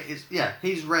recipe. Mate,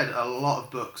 he's read a lot of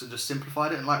books and just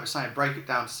simplified it, and like we're saying, break it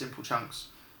down to simple chunks.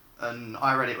 And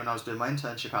I read it when I was doing my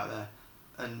internship out there.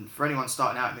 And for anyone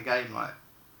starting out in the game,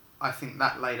 I think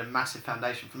that laid a massive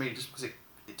foundation for me, just because it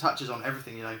touches on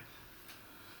everything.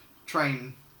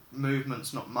 Train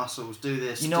movements, not muscles. Do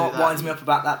this. You know what winds me up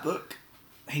about that book?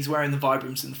 He's wearing the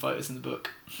Vibrams in the photos in the book.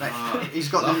 Mate, he's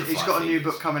got a new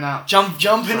book coming out.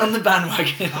 Jump in on the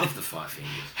bandwagon. I love the 5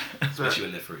 fingers. especially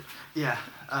when they're free. Yeah,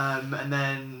 and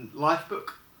then Life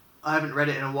Book. I haven't read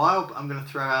it in a while, but I'm going to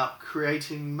throw out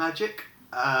Creating Magic.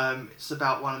 It's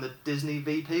about one of the Disney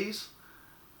VPs,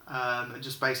 and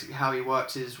just basically how he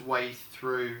worked his way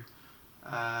through.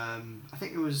 I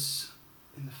think it was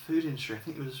in the food industry. I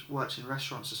think he worked in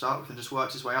restaurants to start with, and just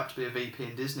worked his way up to be a VP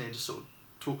in Disney, and just sort of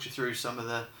talks you through some of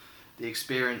the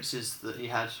experiences that he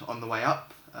had on the way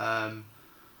up. And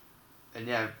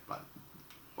yeah,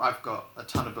 I've got a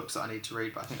ton of books that I need to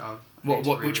read, but I think I'll.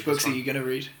 Which books are you going to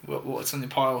read? What's on the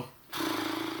pile?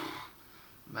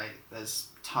 Mate, there's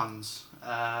tons.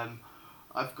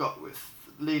 I've got with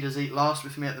Leaders Eat Last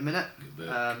with me at the minute. Good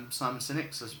book. Simon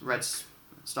Sinek. So read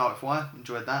Start With Why.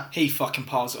 Enjoyed that. He fucking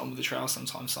piles it on with the trail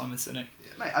sometimes, Simon Sinek.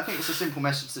 Yeah. Mate, I think it's a simple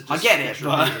message that just... I get it,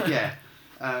 but... Yeah.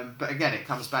 But again, it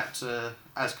comes back to,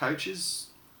 as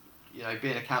coaches,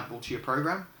 being accountable to your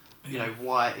program.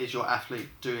 Why is your athlete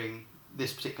doing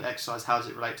this particular exercise? How does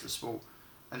it relate to the sport?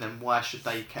 And then why should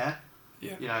they care?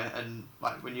 Yeah. And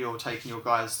like when you're taking your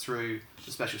guys through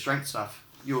the special strength stuff,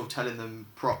 you're telling them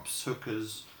props,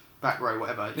 hookers, back row,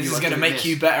 whatever. This is going to make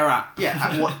you better at.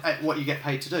 Yeah, at what you get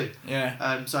paid to do.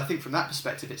 Yeah. So I think from that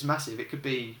perspective, it's massive. It could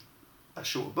be a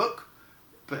shorter book,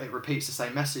 but it repeats the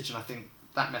same message, and I think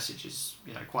that message is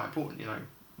quite important.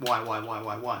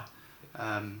 Why?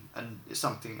 And it's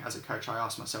something as a coach I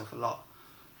ask myself a lot.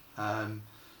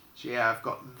 So yeah, I've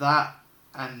got that.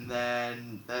 And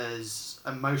then there's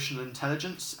emotional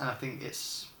intelligence, and I think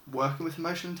it's working with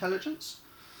emotional intelligence.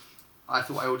 I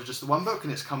thought I ordered just the one book,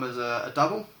 and it's come as a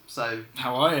double. So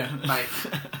how are you, mate?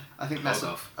 I think that's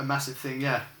a massive thing.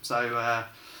 Yeah. So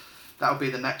that'll be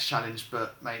the next challenge.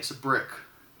 But mate, it's a brick.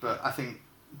 But I think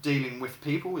dealing with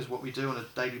people is what we do on a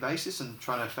daily basis, and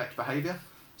trying to affect behaviour.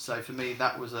 So for me,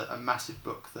 that was a massive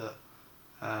book that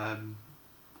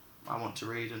I want to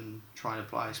read and try and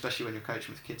apply, especially when you're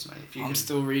coaching with kids, mate. I'm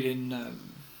still reading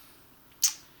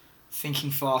Thinking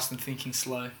Fast and Thinking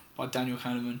Slow by Daniel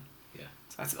Kahneman. Yeah.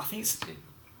 So I think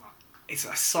it's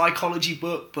a psychology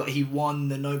book, but he won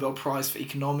the Nobel Prize for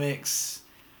economics.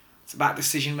 It's about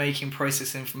decision making,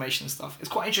 processing information and stuff. It's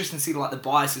quite interesting to see the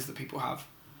biases that people have.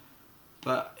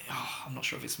 But I'm not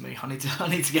sure if it's me. I need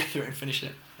to get through it and finish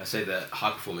it. I say that high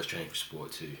performance training for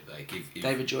sport too.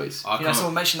 David Joyce.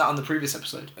 Someone mentioned that on the previous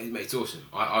episode. It's awesome.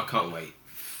 I can't wait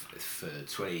for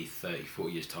 20, 30,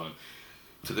 40 years time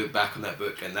to look back on that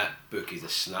book, and that book is a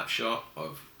snapshot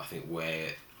of I think where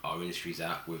our industry's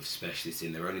at with specialists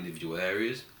in their own individual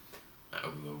areas, with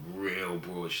a real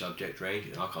broad subject range,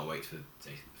 and I can't wait for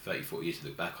say 30, 40 years to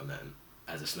look back on that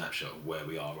as a snapshot of where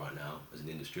we are right now as an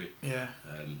industry. Yeah.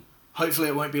 Hopefully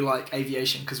it won't be like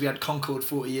aviation, because we had Concorde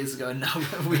 40 years ago and now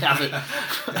we have it.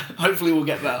 Hopefully we'll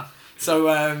get better. So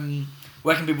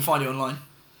where can people find you online?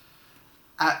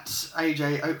 At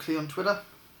AJ Oakley on Twitter.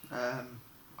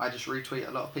 I just retweet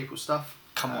a lot of people's stuff.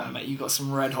 Come on, mate. You got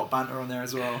some red hot banter on there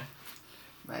as well.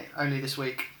 Mate, only this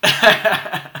week. But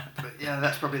yeah,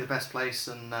 that's probably the best place,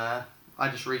 and I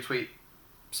just retweet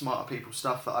smarter people's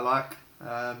stuff that I like.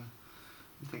 And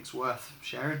think's worth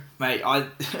sharing. Mate,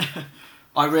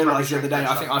 I realised the other day,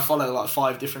 I think I follow like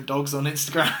 5 different dogs on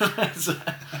Instagram. So,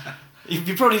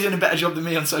 you're probably doing a better job than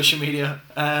me on social media.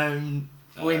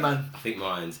 Wee man. I think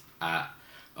mine's at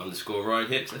 _Ryan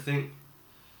Hicks, I think.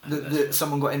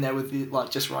 Someone got in there with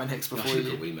just Ryan Hicks before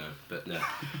you. Wee man, but no.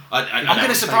 I'm going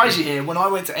to surprise you here. When I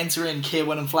went to enter in, Keir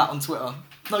went flat on Twitter.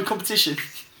 No competition.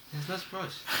 There's no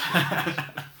surprise.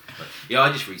 But, yeah,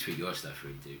 I just retweet your stuff,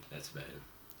 really do. That's about it.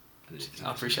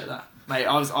 I appreciate that, mate.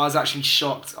 I was actually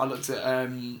shocked. I looked at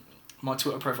my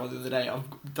Twitter profile the other day.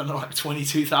 I've done like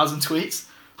 22,000 tweets.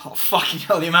 Oh fucking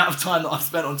hell! The amount of time that I've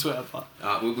spent on Twitter. But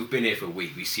we've been here for a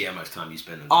week. We see how much time you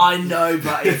spend on Twitter. I know,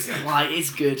 but it's it's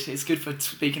good. It's good for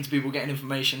speaking to people, getting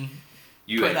information,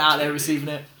 putting it out there, receiving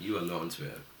it. You are not on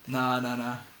Twitter.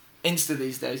 No. Insta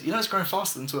these days. It's growing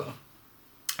faster than Twitter.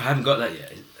 I haven't got that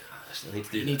yet. I need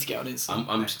to do that. You need to get on Insta.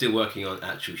 I'm still working on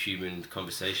actual human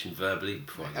conversation verbally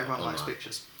before I get Everyone online. likes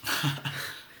pictures.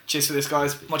 Cheers for this,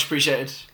 guys. Much appreciated.